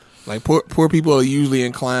 Like, poor people are usually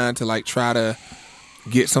inclined to, like, try to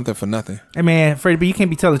get something for nothing. Hey man, Freddie, but you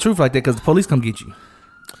can't be telling the truth like that because the police come get you.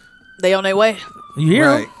 They on their way. You hear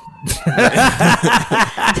right.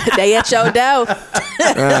 They at your door.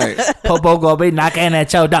 Right. Popo gonna be knocking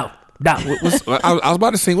at your door. I was about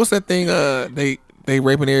to sing. What's that thing? They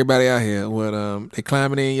raping everybody out here. What? They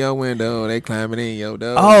climbing in your window. They climbing in your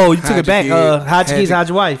door. Oh, you took it back. Hide your kids, hide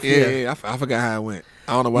your wife. Yeah. I forgot how it went.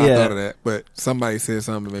 I don't know why I thought of that, but somebody said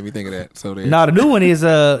something that made me think of that. So there. No, the new one is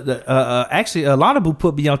actually Lana Boo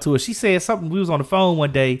put me onto it. She said something. We was on the phone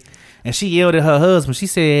one day, and she yelled at her husband. She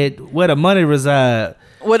said, "Where the money reside."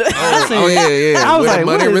 Yeah. I was like,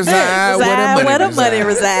 where the money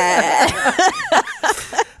reside?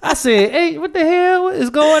 I said, "Hey, what the hell is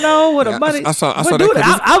going on with the money?" I saw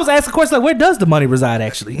that. I was asking questions like, "Where does the money reside?"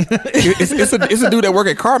 Actually, it's a dude that work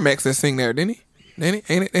at CarMax that sing there, didn't he?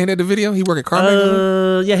 Ain't that the video? He work at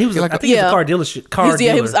CarMax. Yeah, he was. I think he was a car dealership.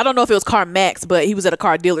 He was. I don't know if it was CarMax, but he was at a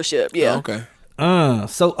car dealership. Yeah. Oh,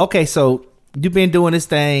 okay. So you've been doing this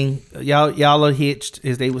thing. Y'all are hitched,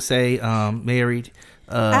 as they would say. Married.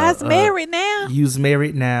 I was married now. You's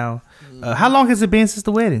married now. How long has it been since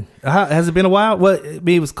the wedding? Has it been a while? Well, I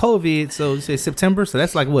mean, it was COVID, so you say September, so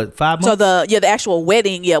that's like what, 5 months? So the actual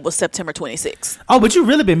wedding, was September 26th. Oh, but you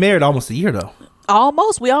really been married almost a year though.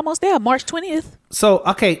 We almost there, March 20th. So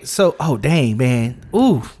oh dang, man,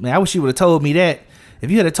 ooh man, I wish you would have told me that.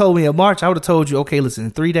 If you had told me in March, I would have told you, okay, listen,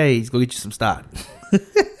 in 3 days, go get you some stock.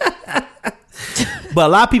 But a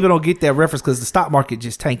lot of people don't get that reference because the stock market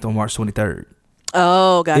just tanked on March 23rd.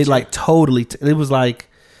 Oh, gotcha. It like totally. It was like.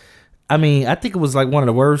 I mean, I think it was like one of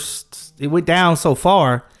the worst. It went down so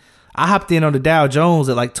far. I hopped in on the Dow Jones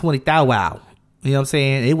at like 20,000. Wow. You know what I'm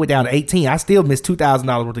saying? It went down to 18. I still missed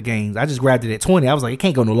 $2,000 worth of gains. I just grabbed it at 20. I was like, it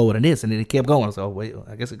can't go no lower than this. And then it kept going. So, wait,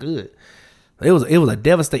 I guess it could. It was a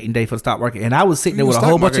devastating day for the stock market. And I was sitting there with a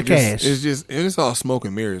whole bunch of cash. It's all smoke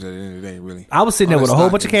and mirrors at the end of the day, really. I was sitting there with a whole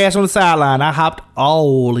bunch of cash on the sideline. I hopped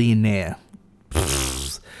all in there.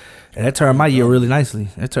 And that turned my year really nicely.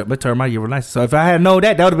 That turned my year really nicely. So if I had known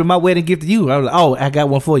that would have been my wedding gift to you. I was like, oh, I got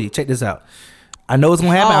one for you. Check this out. I know it's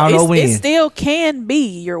gonna happen. I don't know when. It still can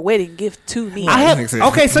be your wedding gift to me.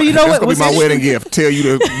 Okay, so you know That's what? gonna be my wedding gift. Tell you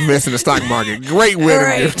to invest in the stock market. Great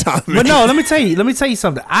wedding gift, Tommy. But no, let me tell you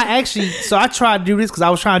something. I tried to do this because I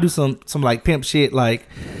was trying to do some like pimp shit. Like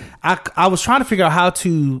I was trying to figure out how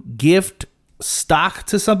to gift stock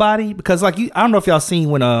to somebody because like I don't know if y'all seen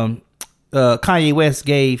when Kanye West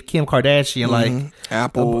gave Kim Kardashian like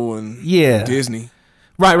Apple and Disney.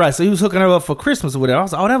 Right. So he was hooking her up for Christmas or whatever. I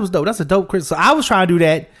was like, oh, that was dope. That's a dope Christmas. So I was trying to do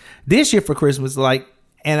that this year for Christmas, like,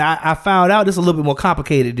 and I found out it's a little bit more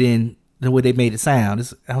complicated than the way they made it sound.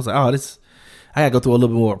 I was like, oh, I gotta go through a little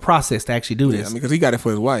bit more process to actually do this. I mean, because he got it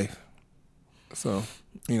for his wife. So,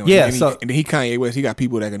 you know, yeah. And then he Kanye West, he got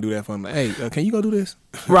people that can do that for him. Like, hey, can you go do this?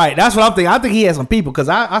 Right. That's what I'm thinking. I think he has some people because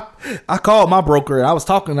I called my broker and I was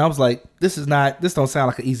talking. And I was like, this don't sound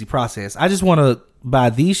like an easy process. I just want to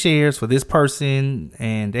buy these shares for this person,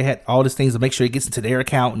 and they had all these things to make sure it gets into their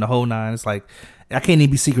account and the whole nine. It's like I can't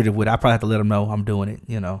even be secretive with it. I probably have to let them know I'm doing it.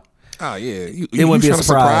 You know. Oh yeah, it wouldn't be a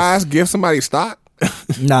surprise. Give somebody stock.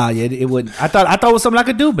 Nah, yeah, it wouldn't. I thought it was something I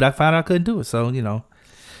could do, but I found out I couldn't do it. So you know,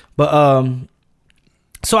 but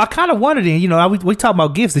so I kind of wondered. You know, we talk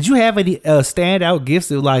about gifts. Did you have any standout gifts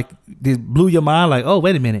that like blew your mind? Like, oh,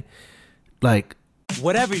 wait a minute, like.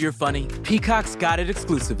 Whatever you're funny, Peacock's got it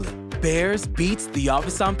exclusively. Bears beats The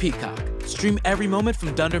Office on Peacock. Stream every moment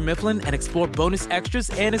from Dunder Mifflin and explore bonus extras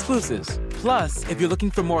and exclusives. Plus, if you're looking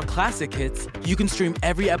for more classic hits, you can stream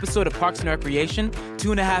every episode of Parks and Recreation,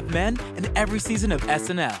 2.5 Men, and every season of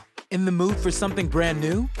SNL. In the mood for something brand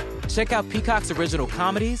new? Check out Peacock's original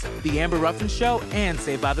comedies, The Amber Ruffin Show, and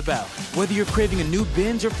Saved by the Bell. Whether you're craving a new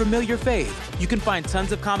binge or familiar fave, you can find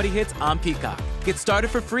tons of comedy hits on Peacock. Get started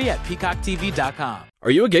for free at peacocktv.com. Are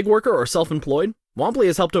you a gig worker or self-employed? Womply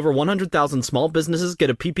has helped over 100,000 small businesses get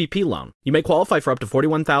a PPP loan. You may qualify for up to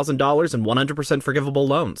 $41,000 in 100% forgivable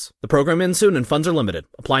loans. The program ends soon and funds are limited.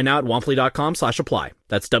 Apply now at womply.com/apply.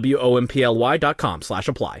 That's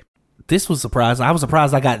WOMPLY.com/apply. This was surprising. I was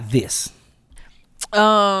surprised I got this.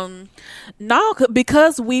 No,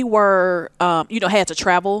 because we were, had to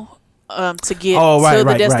travel to get to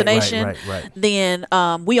the destination. Right. Then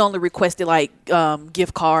we only requested like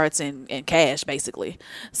gift cards and cash, basically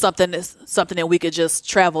something that we could just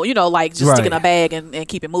travel, like just stick in a bag and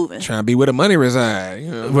keep it moving. Trying to be where the money reside.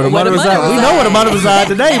 Where the money reside. We know where the money reside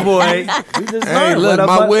today, boy. We just hey, look,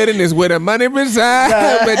 my wedding is where the money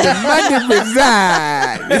reside. Where the money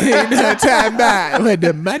reside. You know what I'm talking about? Where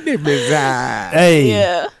the money reside. Hey.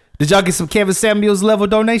 Yeah. Did y'all get some Kevin Samuels level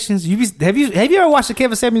donations? Have you ever watched the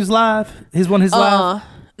Kevin Samuels live? His live?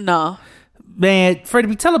 No. Man,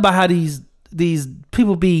 Freddie, tell about how these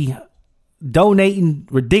people be donating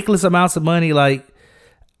ridiculous amounts of money. Like,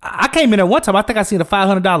 I came in there one time. I think I seen a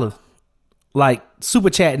 $500 like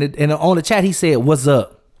super chat, and on the chat he said, "What's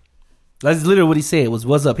up?" That's literally what he said. Was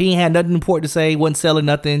 "What's up?" He ain't had nothing important to say. Wasn't selling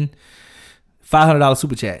nothing. $500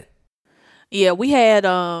 super chat. Yeah, we had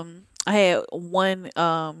I had one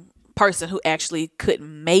person who actually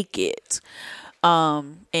couldn't make it,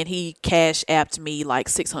 and he cash apped me like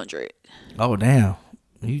 $600. Oh damn,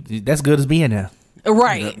 that's good as being there.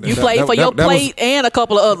 Right, you played for your plate and a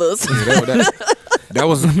couple of others. That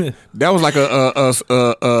was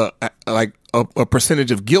like a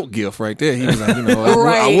percentage of guilt gift right there. He was like,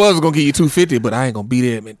 right. I was gonna give you $250, but I ain't gonna be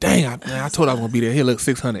there. Man, dang, I told I was gonna be there. Here, look,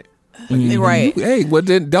 $600. Right. Hey, well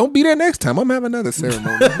then don't be there next time. I'm having another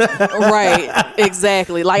ceremony. Right.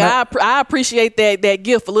 Exactly. Like I appreciate that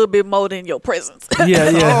gift a little bit more than your presents.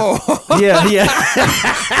 Yeah. Oh.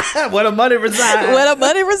 Yeah. Where the money reside. Where the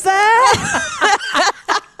money reside.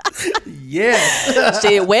 Yeah.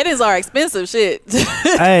 Shit, weddings are expensive. Shit.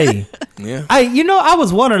 Hey. Yeah. I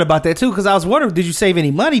was wondering about that too, because I was wondering, did you save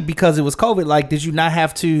any money because it was COVID? Like, did you not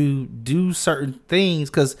have to do certain things?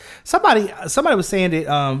 Because somebody was saying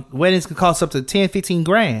that weddings could cost up to 10-15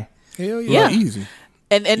 grand. Hell yeah. Yeah. Easy.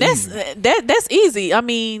 And that's easy. I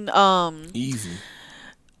mean, easy.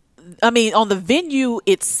 I mean, on the venue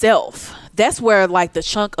itself, that's where like the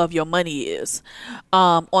chunk of your money is,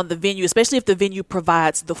 on the venue, especially if the venue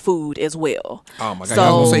provides the food as well. Oh my God!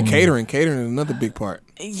 I was gonna say catering. Catering is another big part.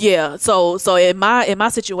 Yeah. So in my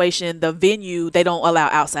situation, the venue, they don't allow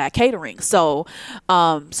outside catering. So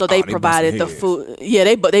they provided the food. Yeah,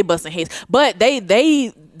 they busting heads. But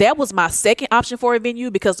that was my second option for a venue,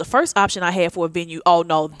 because the first option I had for a venue, oh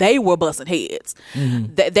no, they were busting heads.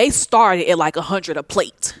 Mm-hmm. They started at like $100 a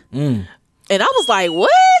plate. And I was like,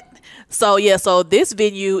 what? So yeah, so this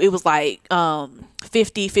venue, it was like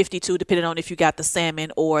 50, 52, depending on if you got the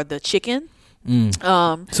salmon or the chicken. So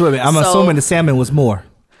I'm assuming the salmon was more.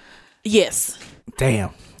 Yes. Damn.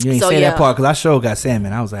 You ain't So, say yeah. that part because I sure got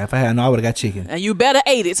salmon. I was like, if I had no, I would have got chicken. And you better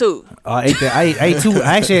ate it too. I ate that. I ate two.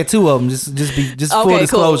 I actually had two of them. Just full Okay,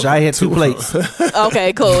 disclosure. cool. I had two plates.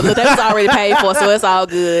 Okay, cool. So that was already paid for, so it's all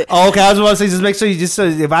good. Oh, okay. I was want to say, just make sure you just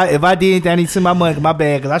if I did anything, I need to send my money, my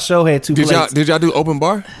bad, because I sure had two plates. Did y'all do open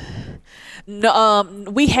bar? No,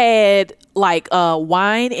 we had like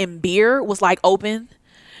wine and beer was like open,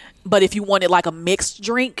 but if you wanted like a mixed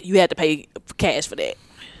drink, you had to pay cash for that.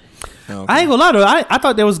 Okay. I ain't gonna lie though. I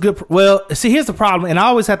thought that was good. Well, see, here's the problem, and I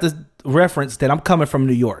always have to reference that I'm coming from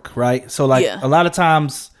New York, right? So like a lot of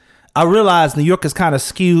times, I realize New York has kind of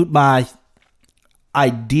skewed my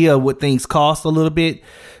idea of what things cost a little bit.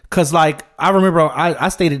 Cause like I remember I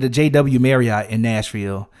stayed at the JW Marriott in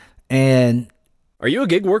Nashville, and Are you a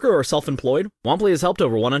gig worker or self-employed? Womply has helped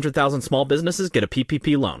over 100,000 small businesses get a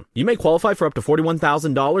PPP loan. You may qualify for up to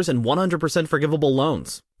 $41,000 in 100% forgivable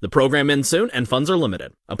loans. The program ends soon and funds are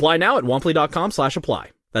limited. Apply now at womply.com/apply.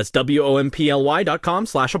 That's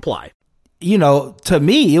WOMPLY.com/apply. you know, to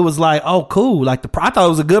me, it was like, oh, cool. Like I thought it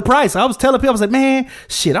was a good price. I was telling people, I was like, man,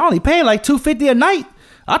 shit, I only paid like $250 a night.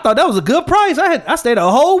 I thought that was a good price. I stayed a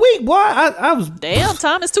whole week, boy. I was Damn,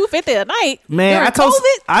 Tom, it's $250 a night. man. During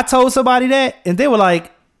I told somebody that, and they were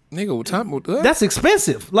like, Nigga, what time? What? that's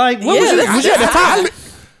expensive. Like, what Yeah, was you? that's- Was you at the top?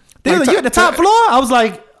 They were, you at the top floor? I was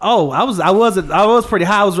like, oh, I was pretty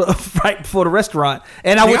high. I was right before the restaurant,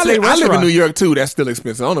 and I went to the I restaurant. live in New York too. That's still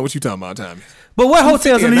expensive. I don't know what you talking about, Tommy. But what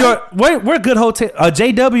hotels in New $250 a York? Where good hotel?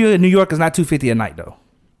 JW in New York is not $250 a night though.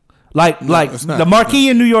 Like it's not. the Marquee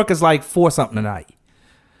in New York is like $4 something a night.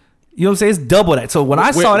 You know what I'm saying? It's double that. So when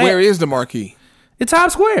I saw that, Where is the marquee? in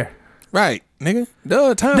Times Square, Right, nigga. Duh,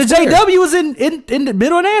 the Times Square. JW is in the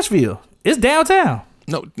middle of Nashville. It's downtown.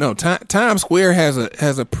 No. Times Square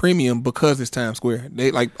has a premium because it's Times Square.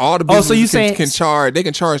 They like all the businesses so you saying- can charge. They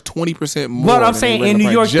can charge 20% more. But I'm than saying they in New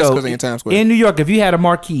regular York price just though, because they in Times Square. in New York, if you had a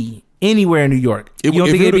Marquee anywhere in New York, you don't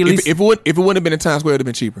think it'd be at least? if it wouldn't have been in Times Square, it'd have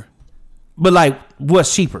been cheaper. But like,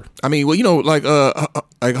 what's cheaper? I mean, well, you know, like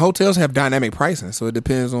hotels have dynamic pricing, so it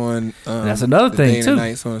depends on That's another the thing, day and the too.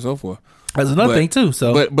 night, so on and so forth. That's another thing too.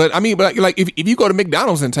 So, but I mean, like if you go to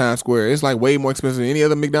McDonald's in Times Square, it's like way more expensive than any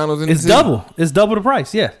other McDonald's in the it's city. double. It's double the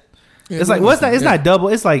price. Yeah. It's like what's that? It's not double.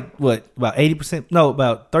 It's like what, about 80%? No,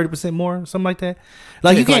 about 30% more, something like that.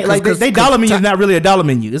 Like you can't like they dollar menu is not really a dollar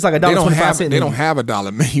menu. It's like a They don't $1.25 have menu. they don't have a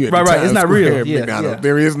dollar menu. At Right, the right. Times It's not Square real. Yeah, McDonald's.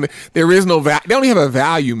 yeah. There is no value. They don't even have a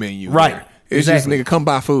value menu. Right. There. It's Exactly. just nigga come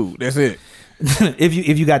buy food. That's it.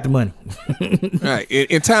 if you got the money. Right.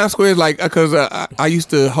 In Times Square, like because I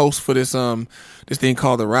used to host for this thing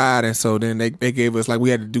called The Ride, and so then they gave us like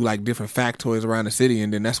we had to do like different factoids around the city,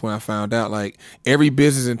 and then that's when I found out like every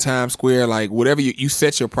business in Times Square, like whatever you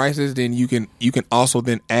set your prices, then you can also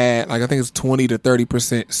then add like I think it's 20 to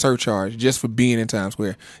 30% surcharge just for being in Times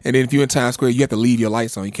Square, and then if you're in Times Square, you have to leave your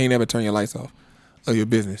lights on. You can't ever turn your lights off of your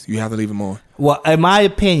business. You have to leave them on. Well, in my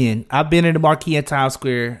opinion, I've been in the Marquee in Times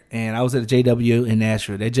Square, and I was at the JW in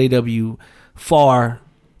Nashville. That JW far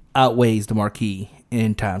outweighs the Marquee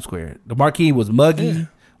in Times Square. The Marquee was muggy,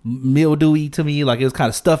 mildewy to me. Like it was kind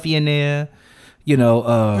of stuffy in there. You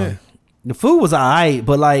know, the food was alright,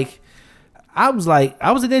 but like I was at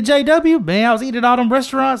that JW, man. I was eating at all them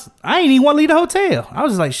restaurants. I ain't even want to leave the hotel. I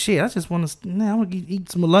was just like, shit. I just want to. I'm gonna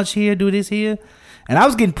eat some lunch here, do this here. And I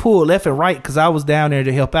was getting pulled left and right because I was down there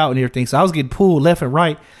to help out and everything. So I was getting pulled left and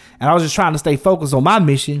right. And I was just trying to stay focused on my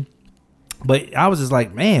mission. But I was just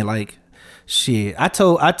like, man, like, shit. I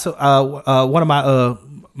told one of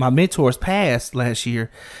my mentors passed last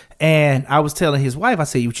year. And I was telling his wife, I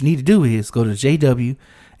said, what you need to do is go to the JW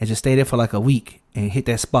and just stay there for like a week and hit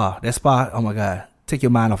that spa. That spa, oh my God, take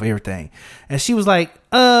your mind off everything. And she was like,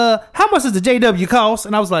 how much does the JW cost?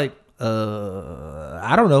 And I was like,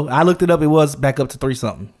 I don't know. I looked it up. It was back up to 3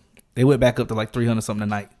 something. They went back up to like 300 something a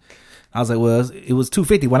night. I was like, well, it was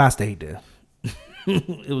 $250 when I stayed there. It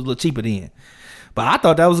was a little cheaper then, but I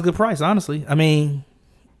thought that was a good price. Honestly, I mean,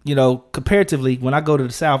 you know, comparatively, when I go to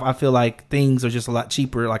the South, I feel like things are just a lot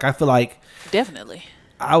cheaper. Like I feel like Definitely.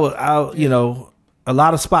 you know, a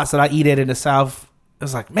lot of spots that I eat at in the South,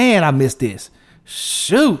 it's like, man, I miss this.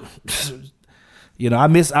 Shoot, you know, I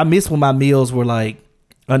miss when my meals were like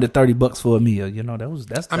under $30 for a meal. You know,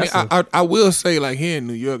 that's. I mean, I will say like here in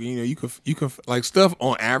New York, you know, you can like stuff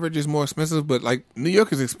on average is more expensive, but like New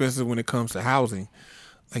York is expensive when it comes to housing.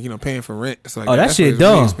 Like, you know, paying for rent. So like, that shit really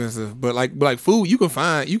dumb. expensive. But like food, you can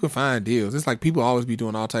find deals. It's like people always be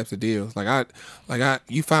doing all types of deals. You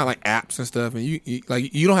find like apps and stuff, and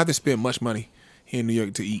you don't have to spend much money here in New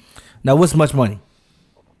York to eat. Now, what's much money?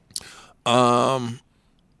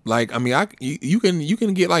 Like I mean, you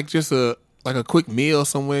can get like just a quick meal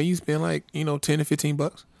somewhere. You spend like, you know, $10 to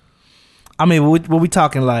 $15. I mean, what we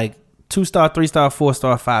talking like 2-star, 3-star,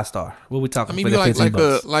 4-star, 5-star? What we talking? I mean, for the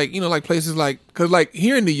like places like, because like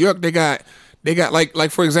here in New York they got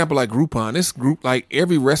like for example like Groupon. This group, like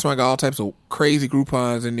every restaurant got all types of crazy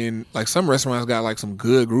Groupons, and then like some restaurants got like some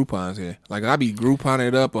good Groupons here. Like I be Grouponing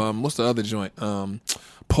it up. What's the other joint?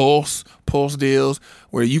 Pulse deals,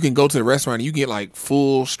 where you can go to the restaurant and you get like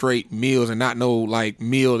full straight meals and not no like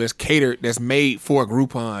meal that's catered, that's made for a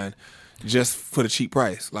Groupon just for the cheap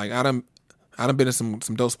price. Like I done been in some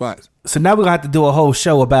dope spots. So now we're gonna have to do a whole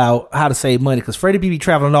show about how to save money, because Freddie B be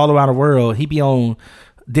traveling all around the world. He be on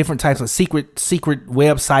different types of secret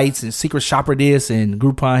websites and secret shopper this and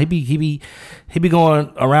Groupon. He be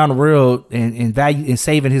going around the world and value and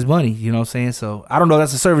saving his money. You know what I'm saying? So I don't know if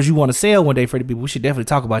that's a service you want to sell one day, Freddie B. We should definitely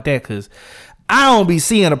talk about that, because I don't be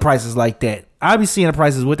seeing the prices like that. I be seeing the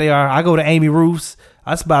prices what they are. I go to Amy Roof's.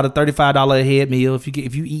 That's about a $35 a head meal if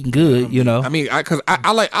you eating good, you know. I mean,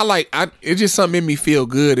 it's just something made me feel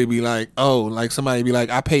good. It'd be like, oh, like somebody be like,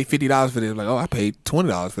 I paid $50 for this. Like, oh, I paid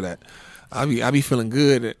 $20 for that. I be feeling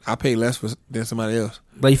good that I pay less than somebody else.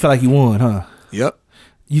 Like you feel like you won, huh? Yep.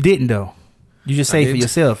 You didn't though. You just saved for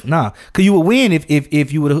yourself. Nah, because you would win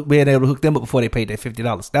if you would have been able to hook them up before they paid that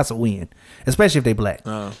 $50. That's a win, especially if they black.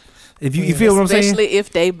 If you feel what I'm saying, especially if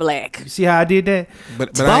they black. You see how I did that?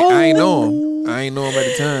 But I ain't know him. I ain't know him at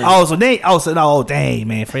the time. Oh, dang,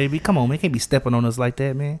 man, Freddie B, come on, man, can't be stepping on us like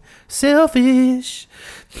that, man. Selfish.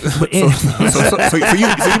 But so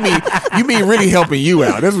you mean really helping you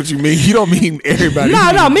out? That's what you mean. You don't mean everybody.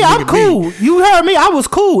 No, me, I'm cool. You heard me. I was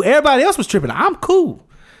cool. Everybody else was tripping. I'm cool.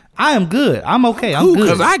 I am good. I'm okay. I'm good.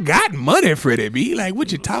 Because I got money, Freddie B. Like,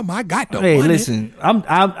 what you talking about? I got the money. Hey, listen,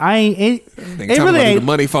 I ain't. It really ain't. The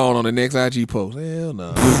money falling on the next IG post. Hell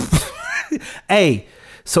no. Hey,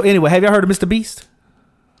 so anyway, have y'all heard of Mr. Beast?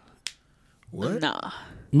 What? Nah.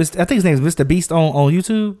 I think his name is Mr. Beast on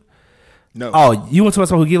YouTube. No. Oh, you want to talk about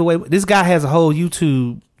someone who give away? This guy has a whole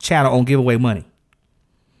YouTube channel on giveaway money.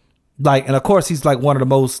 Like, and of course, he's like one of the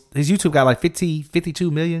most. His YouTube got like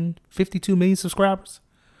 52 million subscribers.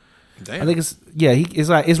 Damn. I think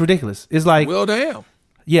it's ridiculous. It's like, well, damn.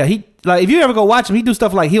 Yeah, he like, if you ever go watch him, he do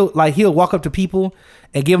stuff like he'll walk up to people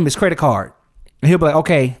and give them his credit card, and he'll be like,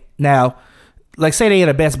 okay, now, like say they at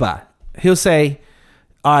a Best Buy, he'll say,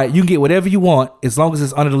 all right, you can get whatever you want as long as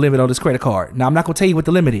it's under the limit on this credit card. Now I'm not gonna tell you what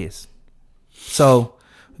the limit is, so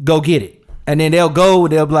go get it. And then they'll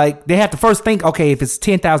be like, they have to first think, okay, if it's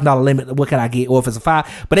 $10,000 limit, what can I get? Or if it's a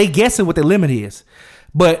 $5,000, but they guessing what the limit is.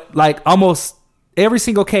 But like almost every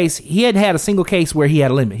single case, he hadn't had a single case where he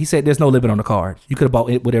had a limit. He said, there's no limit on the card. You could have bought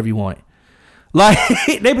it, whatever you wanted. Like,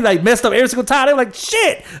 they be like messed up every single time. They were like,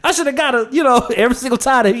 shit, I should have got every single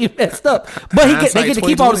time that he messed up. But they get to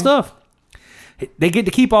keep all the stuff. They get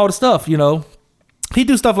to keep all the stuff, He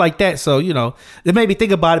do stuff like that. So, it made me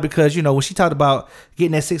think about it because, when she talked about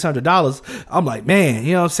getting that $600, I'm like, man,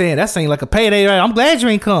 you know what I'm saying? That seemed like a payday, right? I'm glad you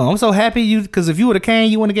ain't come. I'm so happy because if you would have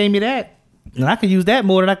came, you wouldn't have gave me that. And I can use that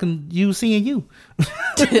more than I can use seeing you.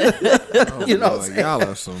 Y'all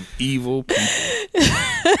are some evil people.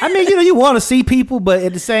 I mean, you want to see people, but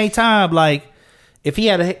at the same time, like, if he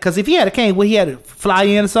had a cane, he had to fly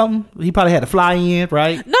in or something. He probably had to fly in,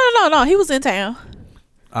 right? No. He was in town.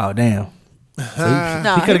 Oh, damn. So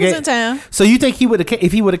he was in town. So you think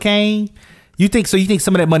if he would have came, you think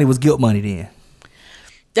some of that money was guilt money then?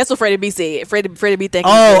 That's what Freddie B said. Freddie B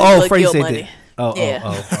thinking Freddie guilt said money. That.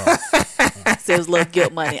 Oh. Said it was little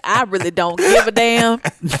guilt money. I really don't give a damn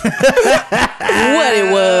what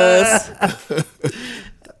it was.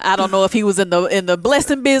 I don't know if he was in the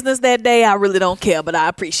blessing business that day. I really don't care, but I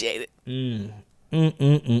appreciate it.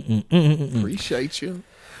 Appreciate you.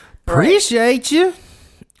 Appreciate you.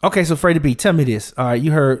 Okay, so Freddie B, tell me this. All right,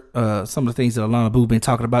 you heard some of the things that Alana Boo been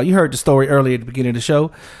talking about. You heard the story earlier at the beginning of the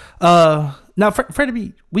show. Now,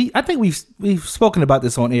 Freddie B, I think we've spoken about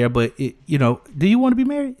this on air, but do you want to be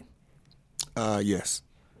married? Yes.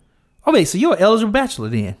 Okay, so you're an eligible bachelor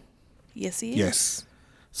then. Yes, he is. Yes.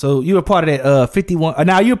 So you were part of that 51.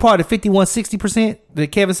 Now you're part of 51-60% that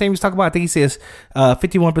Kevin Samuels talked about. I think he says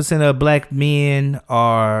 51% of black men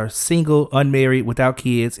are single, unmarried, without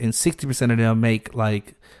kids, and 60% of them make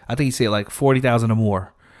like, I think he said like 40,000 or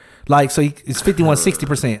more. Like, so it's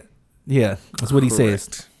 51-60%. Yeah, that's what he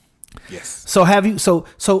says. Yes. So have you? So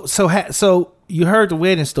you heard the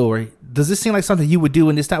wedding story. Does this seem like something you would do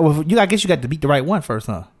in this time? Well, I guess you got to beat the right one first,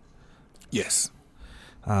 huh? Yes.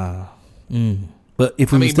 But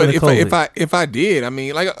if if I did, I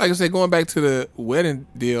mean, like I said, going back to the wedding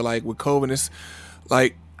deal, like with COVID, it's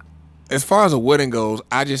like, as far as a wedding goes,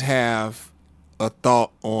 I just have a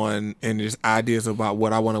thought on and just ideas about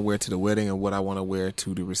what I want to wear to the wedding and what I want to wear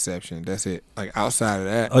to the reception. That's it. Like outside of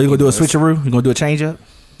that, Oh, you gonna do a switcheroo? You gonna do a change up?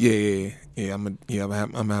 Yeah. I'm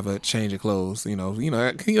gonna have a change of clothes. I'm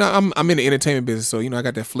in the entertainment business, so I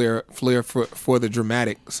got that flair for the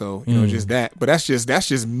dramatic. So just that. But that's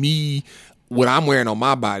just me. What I'm wearing on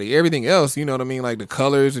my body. Everything else, you know what I mean? Like the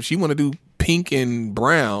colors. If she want to do pink and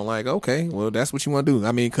brown, like okay, well that's what you want to do.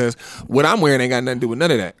 I mean, because what I'm wearing ain't got nothing to do with none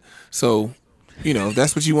of that. So. If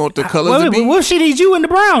that's what you want the colors to be. What if she needs you in the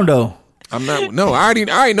brown though? I'm not. No, I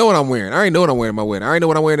already know what I'm wearing. I already know what I'm wearing at my wedding. I already know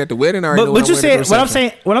what I'm wearing at the wedding. I already know what I'm wearing at the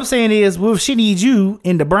reception. What I'm saying is, well, if she needs you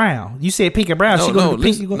in the brown, you said pink and brown. She goes to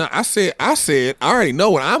pink. No, I said I already know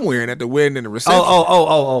what I'm wearing at the wedding and the reception.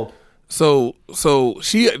 Oh. So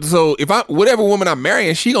if whatever woman I'm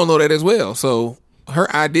marrying, she gonna know that as well. So her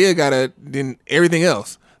idea gotta then everything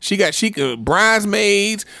else. She could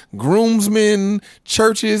bridesmaids, groomsmen,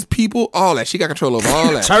 churches, people, all that. She got control over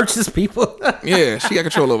all that. Churches, people. Yeah, she got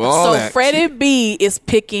control over all that. So Freddie B is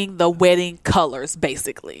picking the wedding colors,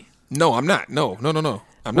 basically. No, I'm not. No.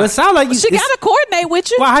 I'm Well, not. it sounds like She got to coordinate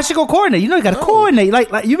with you. Well, how she gonna coordinate? You got to coordinate.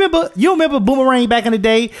 Like you remember Boomerang back in the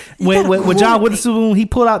day when John Witherspoon he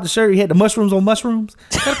pulled out the shirt, he had the mushrooms on mushrooms.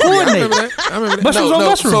 Got to coordinate. I remember that. Mushrooms on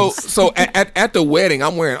mushrooms. So at the wedding,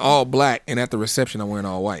 I'm wearing all black, and at the reception, I'm wearing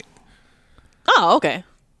all white. Oh, okay.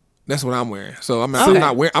 That's what I'm wearing. So I'm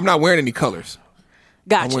not wearing any colors.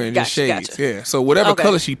 Gotcha. I'm wearing just shades. Yeah. So whatever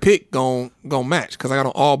color she picked, gon' match because I got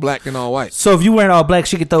on all black and all white. So if you wearing all black,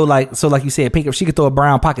 she could throw like you said, pink. She could throw a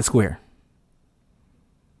brown pocket square.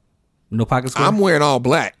 No pocket square. I'm wearing all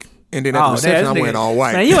black, and then at the reception, I'm wearing all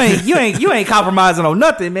white. Man, you ain't compromising on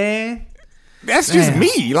nothing, man. That's just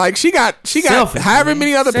me. Like she got Selfish, however man.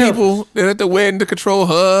 many other people that at the wedding to control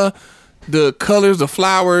her, the colors, the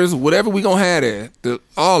flowers, whatever we gonna have there,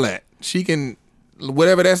 all that she can.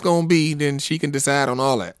 Whatever that's gonna be, then she can decide on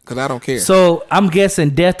all that because I don't care. So I'm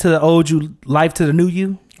guessing death to the old you, life to the new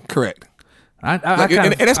you. Correct. And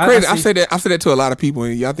that's crazy. I said that to a lot of people,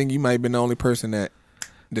 and I think you might have been the only person that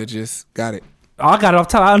just got it. I got it off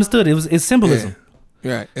top. I understood it. It's symbolism.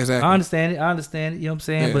 Yeah. Right. Exactly. I understand it. You know what I'm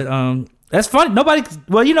saying? Yeah. But that's funny. Nobody.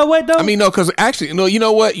 Well, you know what though? I mean, no, because actually, no. You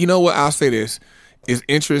know what? I'll say this. It's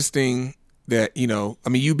interesting that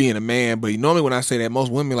you being a man, but normally when I say that,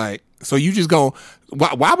 most women like. So you just go,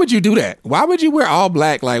 why would you do that? Why would you wear all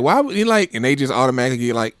black? Like, why would you and they just automatically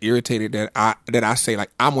get like irritated that I say like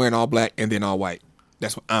I'm wearing all black and then all white.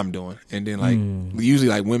 That's what I'm doing. And then usually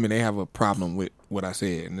like women, they have a problem with what I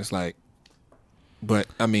said. And it's like, but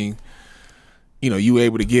I mean, you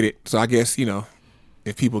able to get it. So I guess,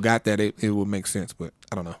 if people got that, it would make sense, but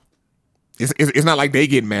I don't know. It's not like they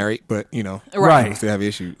get married, but right. Still have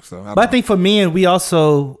issues. So, I think for men, we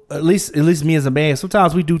also at least me as a man,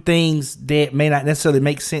 sometimes we do things that may not necessarily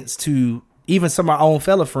make sense to even some of our own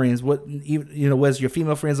fellow friends. Whether your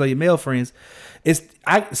female friends or your male friends,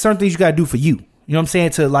 certain things you gotta do for you. You know what I'm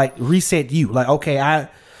saying? To like reset you. Like okay, I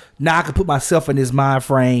can put myself in this mind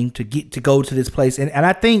frame to go to this place, and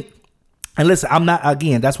I think. And listen, I'm not,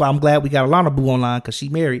 again, that's why I'm glad we got Alana Boo online because she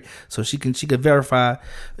married. So she can verify,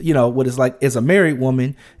 what it's like as a married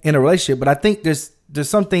woman in a relationship. But I think there's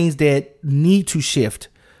some things that need to shift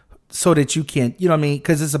so that you can, you know what I mean?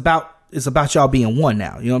 Because it's about y'all being one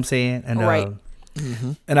now. You know what I'm saying? And, right.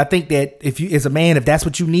 And I think that if you, as a man, if that's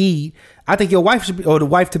what you need, I think your wife should be, or the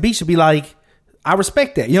wife to be should be like, I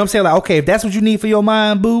respect that. You know what I'm saying? Like, okay, if that's what you need for your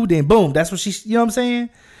mind, boo, then boom, that's what you know what I'm saying?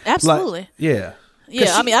 Absolutely. Like, yeah.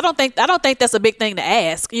 Yeah, I mean, I don't think that's a big thing to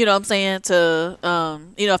ask. You know what I'm saying? To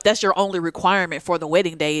if that's your only requirement for the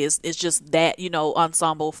wedding day is just that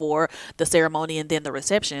ensemble for the ceremony and then the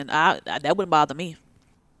reception. That wouldn't bother me.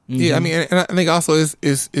 Yeah, I mean, and I think also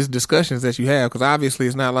is discussions that you have because obviously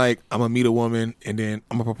it's not like I'm gonna meet a woman and then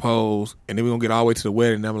I'm gonna propose and then we're gonna get all the way to the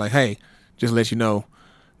wedding and I'm like, hey, just to let you know,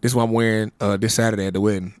 this is what I'm wearing this Saturday at the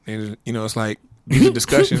wedding. And it's like. These are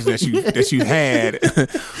discussions that you had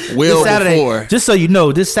well before. Just so you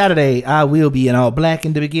know, this Saturday I will be in all black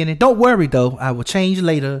in the beginning. Don't worry though, I will change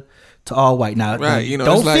later to all white. Now, right?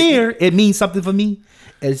 Don't fear. It means something for me.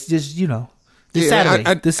 It's just this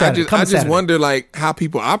Saturday. This Saturday. I just wonder like how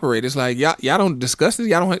people operate. It's like y'all don't discuss this.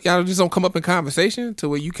 Y'all just don't come up in conversation to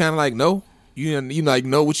where you kind of like know. You like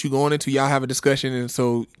know what you're going into. Y'all have a discussion, and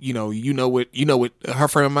so you know what her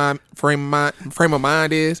frame of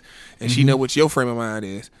mind is, and she know what your frame of mind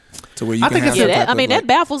is. To where you can have that. I mean, that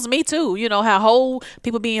baffles me too. How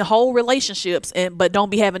people be in whole relationships but don't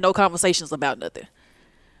be having no conversations about nothing.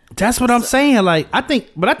 That's what I'm saying. Like I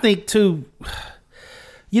think too.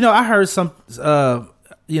 I heard some.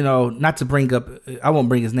 Not to bring up. I won't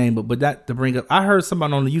bring his name, but that to bring up. I heard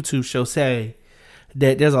somebody on the YouTube show say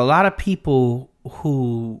that there's a lot of people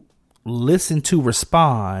who listen to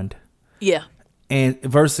respond. Yeah. And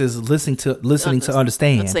versus listening to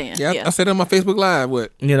understand. Yeah, I said on my Facebook Live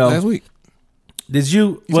last week. Did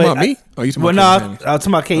you? You talking about me? Oh, you talking about I was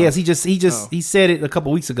talking about K. Yes, he said it a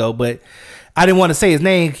couple weeks ago, but I didn't want to say his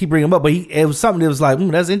name. Keep bringing him up, but it was something that was like,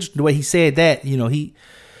 that's interesting the way he said that.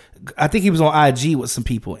 I think he was on IG with some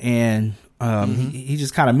people, and he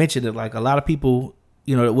just kind of mentioned it. Like a lot of people,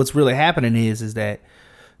 what's really happening is that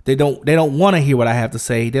they don't want to hear what I have to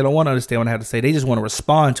say. They don't want to understand what I have to say. They just want to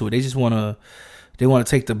respond to it. They just want to. They want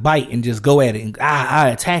to take the bite and just go at it and I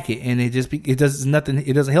attack it, and it does nothing.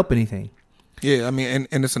 It doesn't help anything. Yeah, I mean,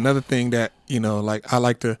 and it's another thing that like I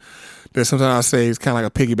like to. There's sometimes I say it's kind of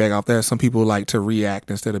like a piggyback off that. Some people like to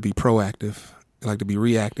react instead of be proactive. They like to be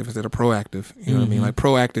reactive instead of proactive. You know what I mean? Like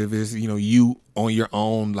proactive is you on your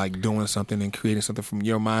own, like doing something and creating something from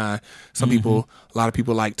your mind. Some people, a lot of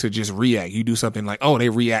people like to just react. You do something like, they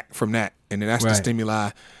react from that, and then that's the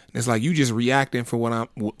stimuli. It's like you just reacting from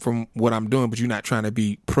what I'm doing, but you're not trying to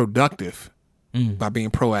be productive by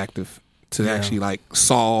being proactive to actually like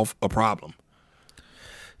solve a problem.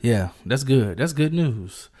 Yeah, that's good. That's good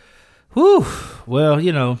news. Whew. Well,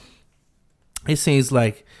 it seems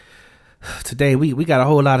like today we got a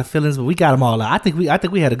whole lot of feelings, but we got them all out. I think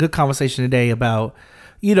we had a good conversation today about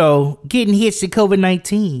getting hit to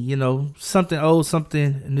COVID-19. Something old,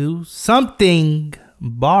 something new, something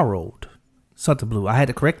borrowed. Something blue. I had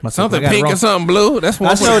to correct myself. Something pink and something blue. That's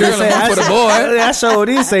one for the girl and one for the boy. I sure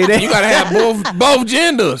did say that. You gotta have both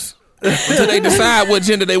genders until they decide what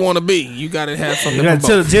gender they want to be. You gotta have something.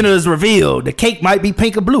 Until the gender is revealed. The cake might be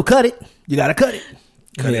pink or blue. Cut it. You gotta cut it.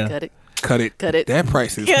 Cut it. That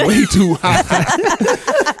price is way too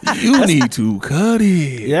high. You need to cut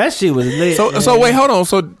it. Yeah, that shit was lit. So wait, hold on.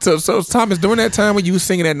 So Thomas, during that time when you was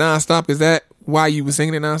singing that nonstop, is that why you was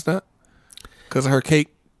singing it nonstop? Because of her cake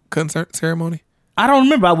cutting ceremony? I don't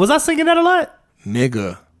remember. Was I singing that a lot?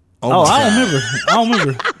 Nigga. I don't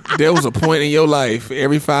remember. There was a point in your life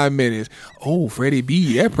every 5 minutes. Oh, Freddie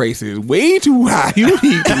B, that price is way too high. You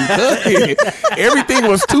need to cut it. Everything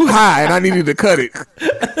was too high, and I needed to cut it.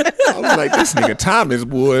 I was like, this nigga Thomas,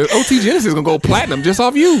 boy. OT Genesis gonna go platinum just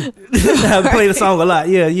off you. I played the song a lot.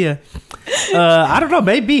 Yeah. I don't know.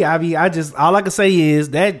 Maybe. I mean, all I can say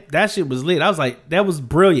is that shit was lit. I was like, that was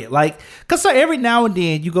brilliant. Like, cause every now and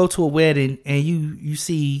then you go to a wedding and you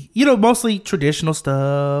see, mostly traditional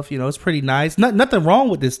stuff. It's pretty nice. Nothing wrong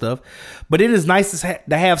with this stuff, but it is nice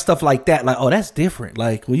to have stuff like that. Like, oh, that's different.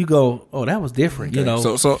 Like when you go, oh, that was different.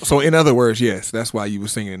 Okay. So in other words, yes, that's why you were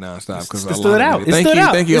singing it nonstop. Because it stood out.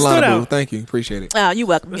 Thank you, Alana Boo. Thank you, appreciate it. You're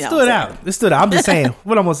welcome. It stood out. I'm just saying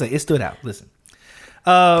what I'm gonna say. It stood out. Listen.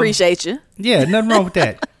 Appreciate you. Yeah, nothing wrong with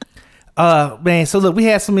that. Man, so look, we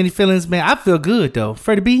had so many feelings, man. I feel good though.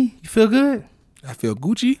 Freddie B, you feel good? I feel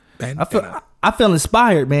Gucci. I feel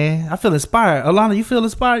inspired, man. I feel inspired. Alana, you feel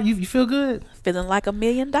inspired? You feel good? Feeling like $1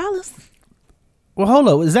 million. Well, hold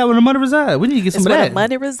on. Is that where the money reside? We need to get some of that. Where the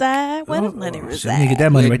money reside. Where the money reside. We need to get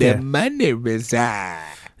that money right there. The money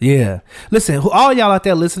reside. Yeah. Listen, all y'all out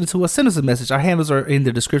there listening to us, send us a message. Our handles are in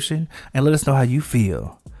the description, and let us know how you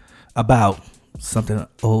feel about something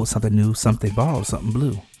old, something new, something borrowed, something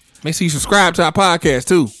blue. Make sure you subscribe to our podcast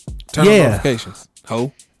too. Turn on notifications.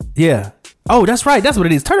 Yeah. Oh, that's right. That's what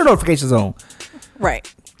it is. Turn the notifications on.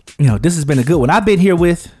 Right. This has been a good one. I've been here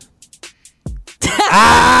with.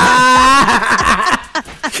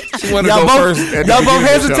 She wanted to go first. Y'all both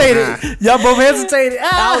hesitated.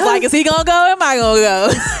 I was like, is he gonna go? Am I gonna go?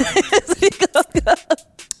 Is he gonna go?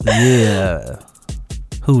 Yeah.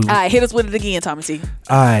 Who? All right, hit us with it again, Thomas T.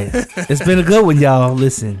 All right. It's been a good one, y'all.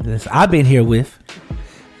 Listen, I've been here with.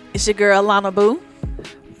 It's your girl, Alana Boo.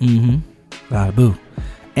 Alana Boo.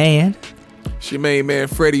 And. She main man,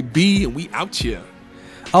 Freddie B, and we out here.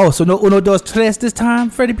 Oh, so no uno dos tres this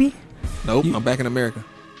time, Freddie B? Nope, I'm back in America.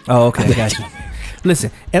 Oh, okay, got you.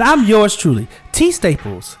 Listen, and I'm yours truly, T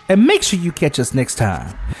Staples, and make sure you catch us next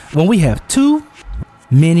time when we have too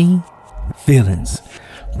many feelings.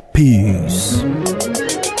 Peace.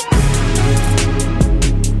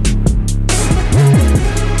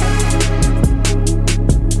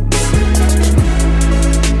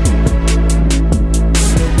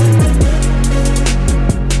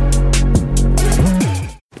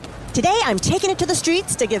 Today, I'm taking it to the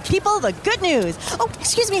streets to give people the good news. Oh,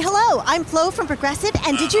 excuse me. Hello. I'm Flo from Progressive,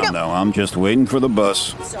 and did you know... No, I'm just waiting for the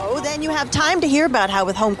bus. So then you have time to hear about how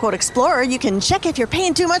with Home Quote Explorer, you can check if you're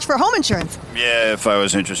paying too much for home insurance. Yeah, if I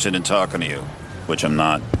was interested in talking to you, which I'm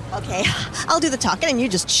not. Okay, I'll do the talking, and you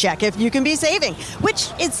just check if you can be saving, which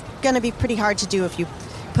is going to be pretty hard to do if you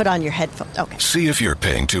put on your headphones. Okay. See if you're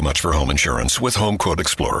paying too much for home insurance with Home Quote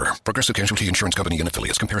Explorer. Progressive Casualty Insurance Company and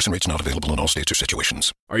affiliates. Comparison rates not available in all states or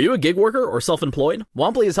situations. Are you a gig worker or self-employed?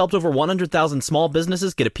 Womply has helped over 100,000 small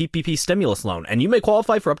businesses get a PPP stimulus loan, and you may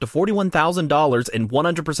qualify for up to $41,000 in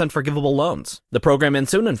 100% forgivable loans. The program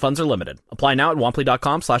ends soon and funds are limited. Apply now at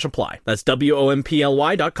womply.com/apply. That's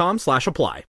WOMPLY.com/apply.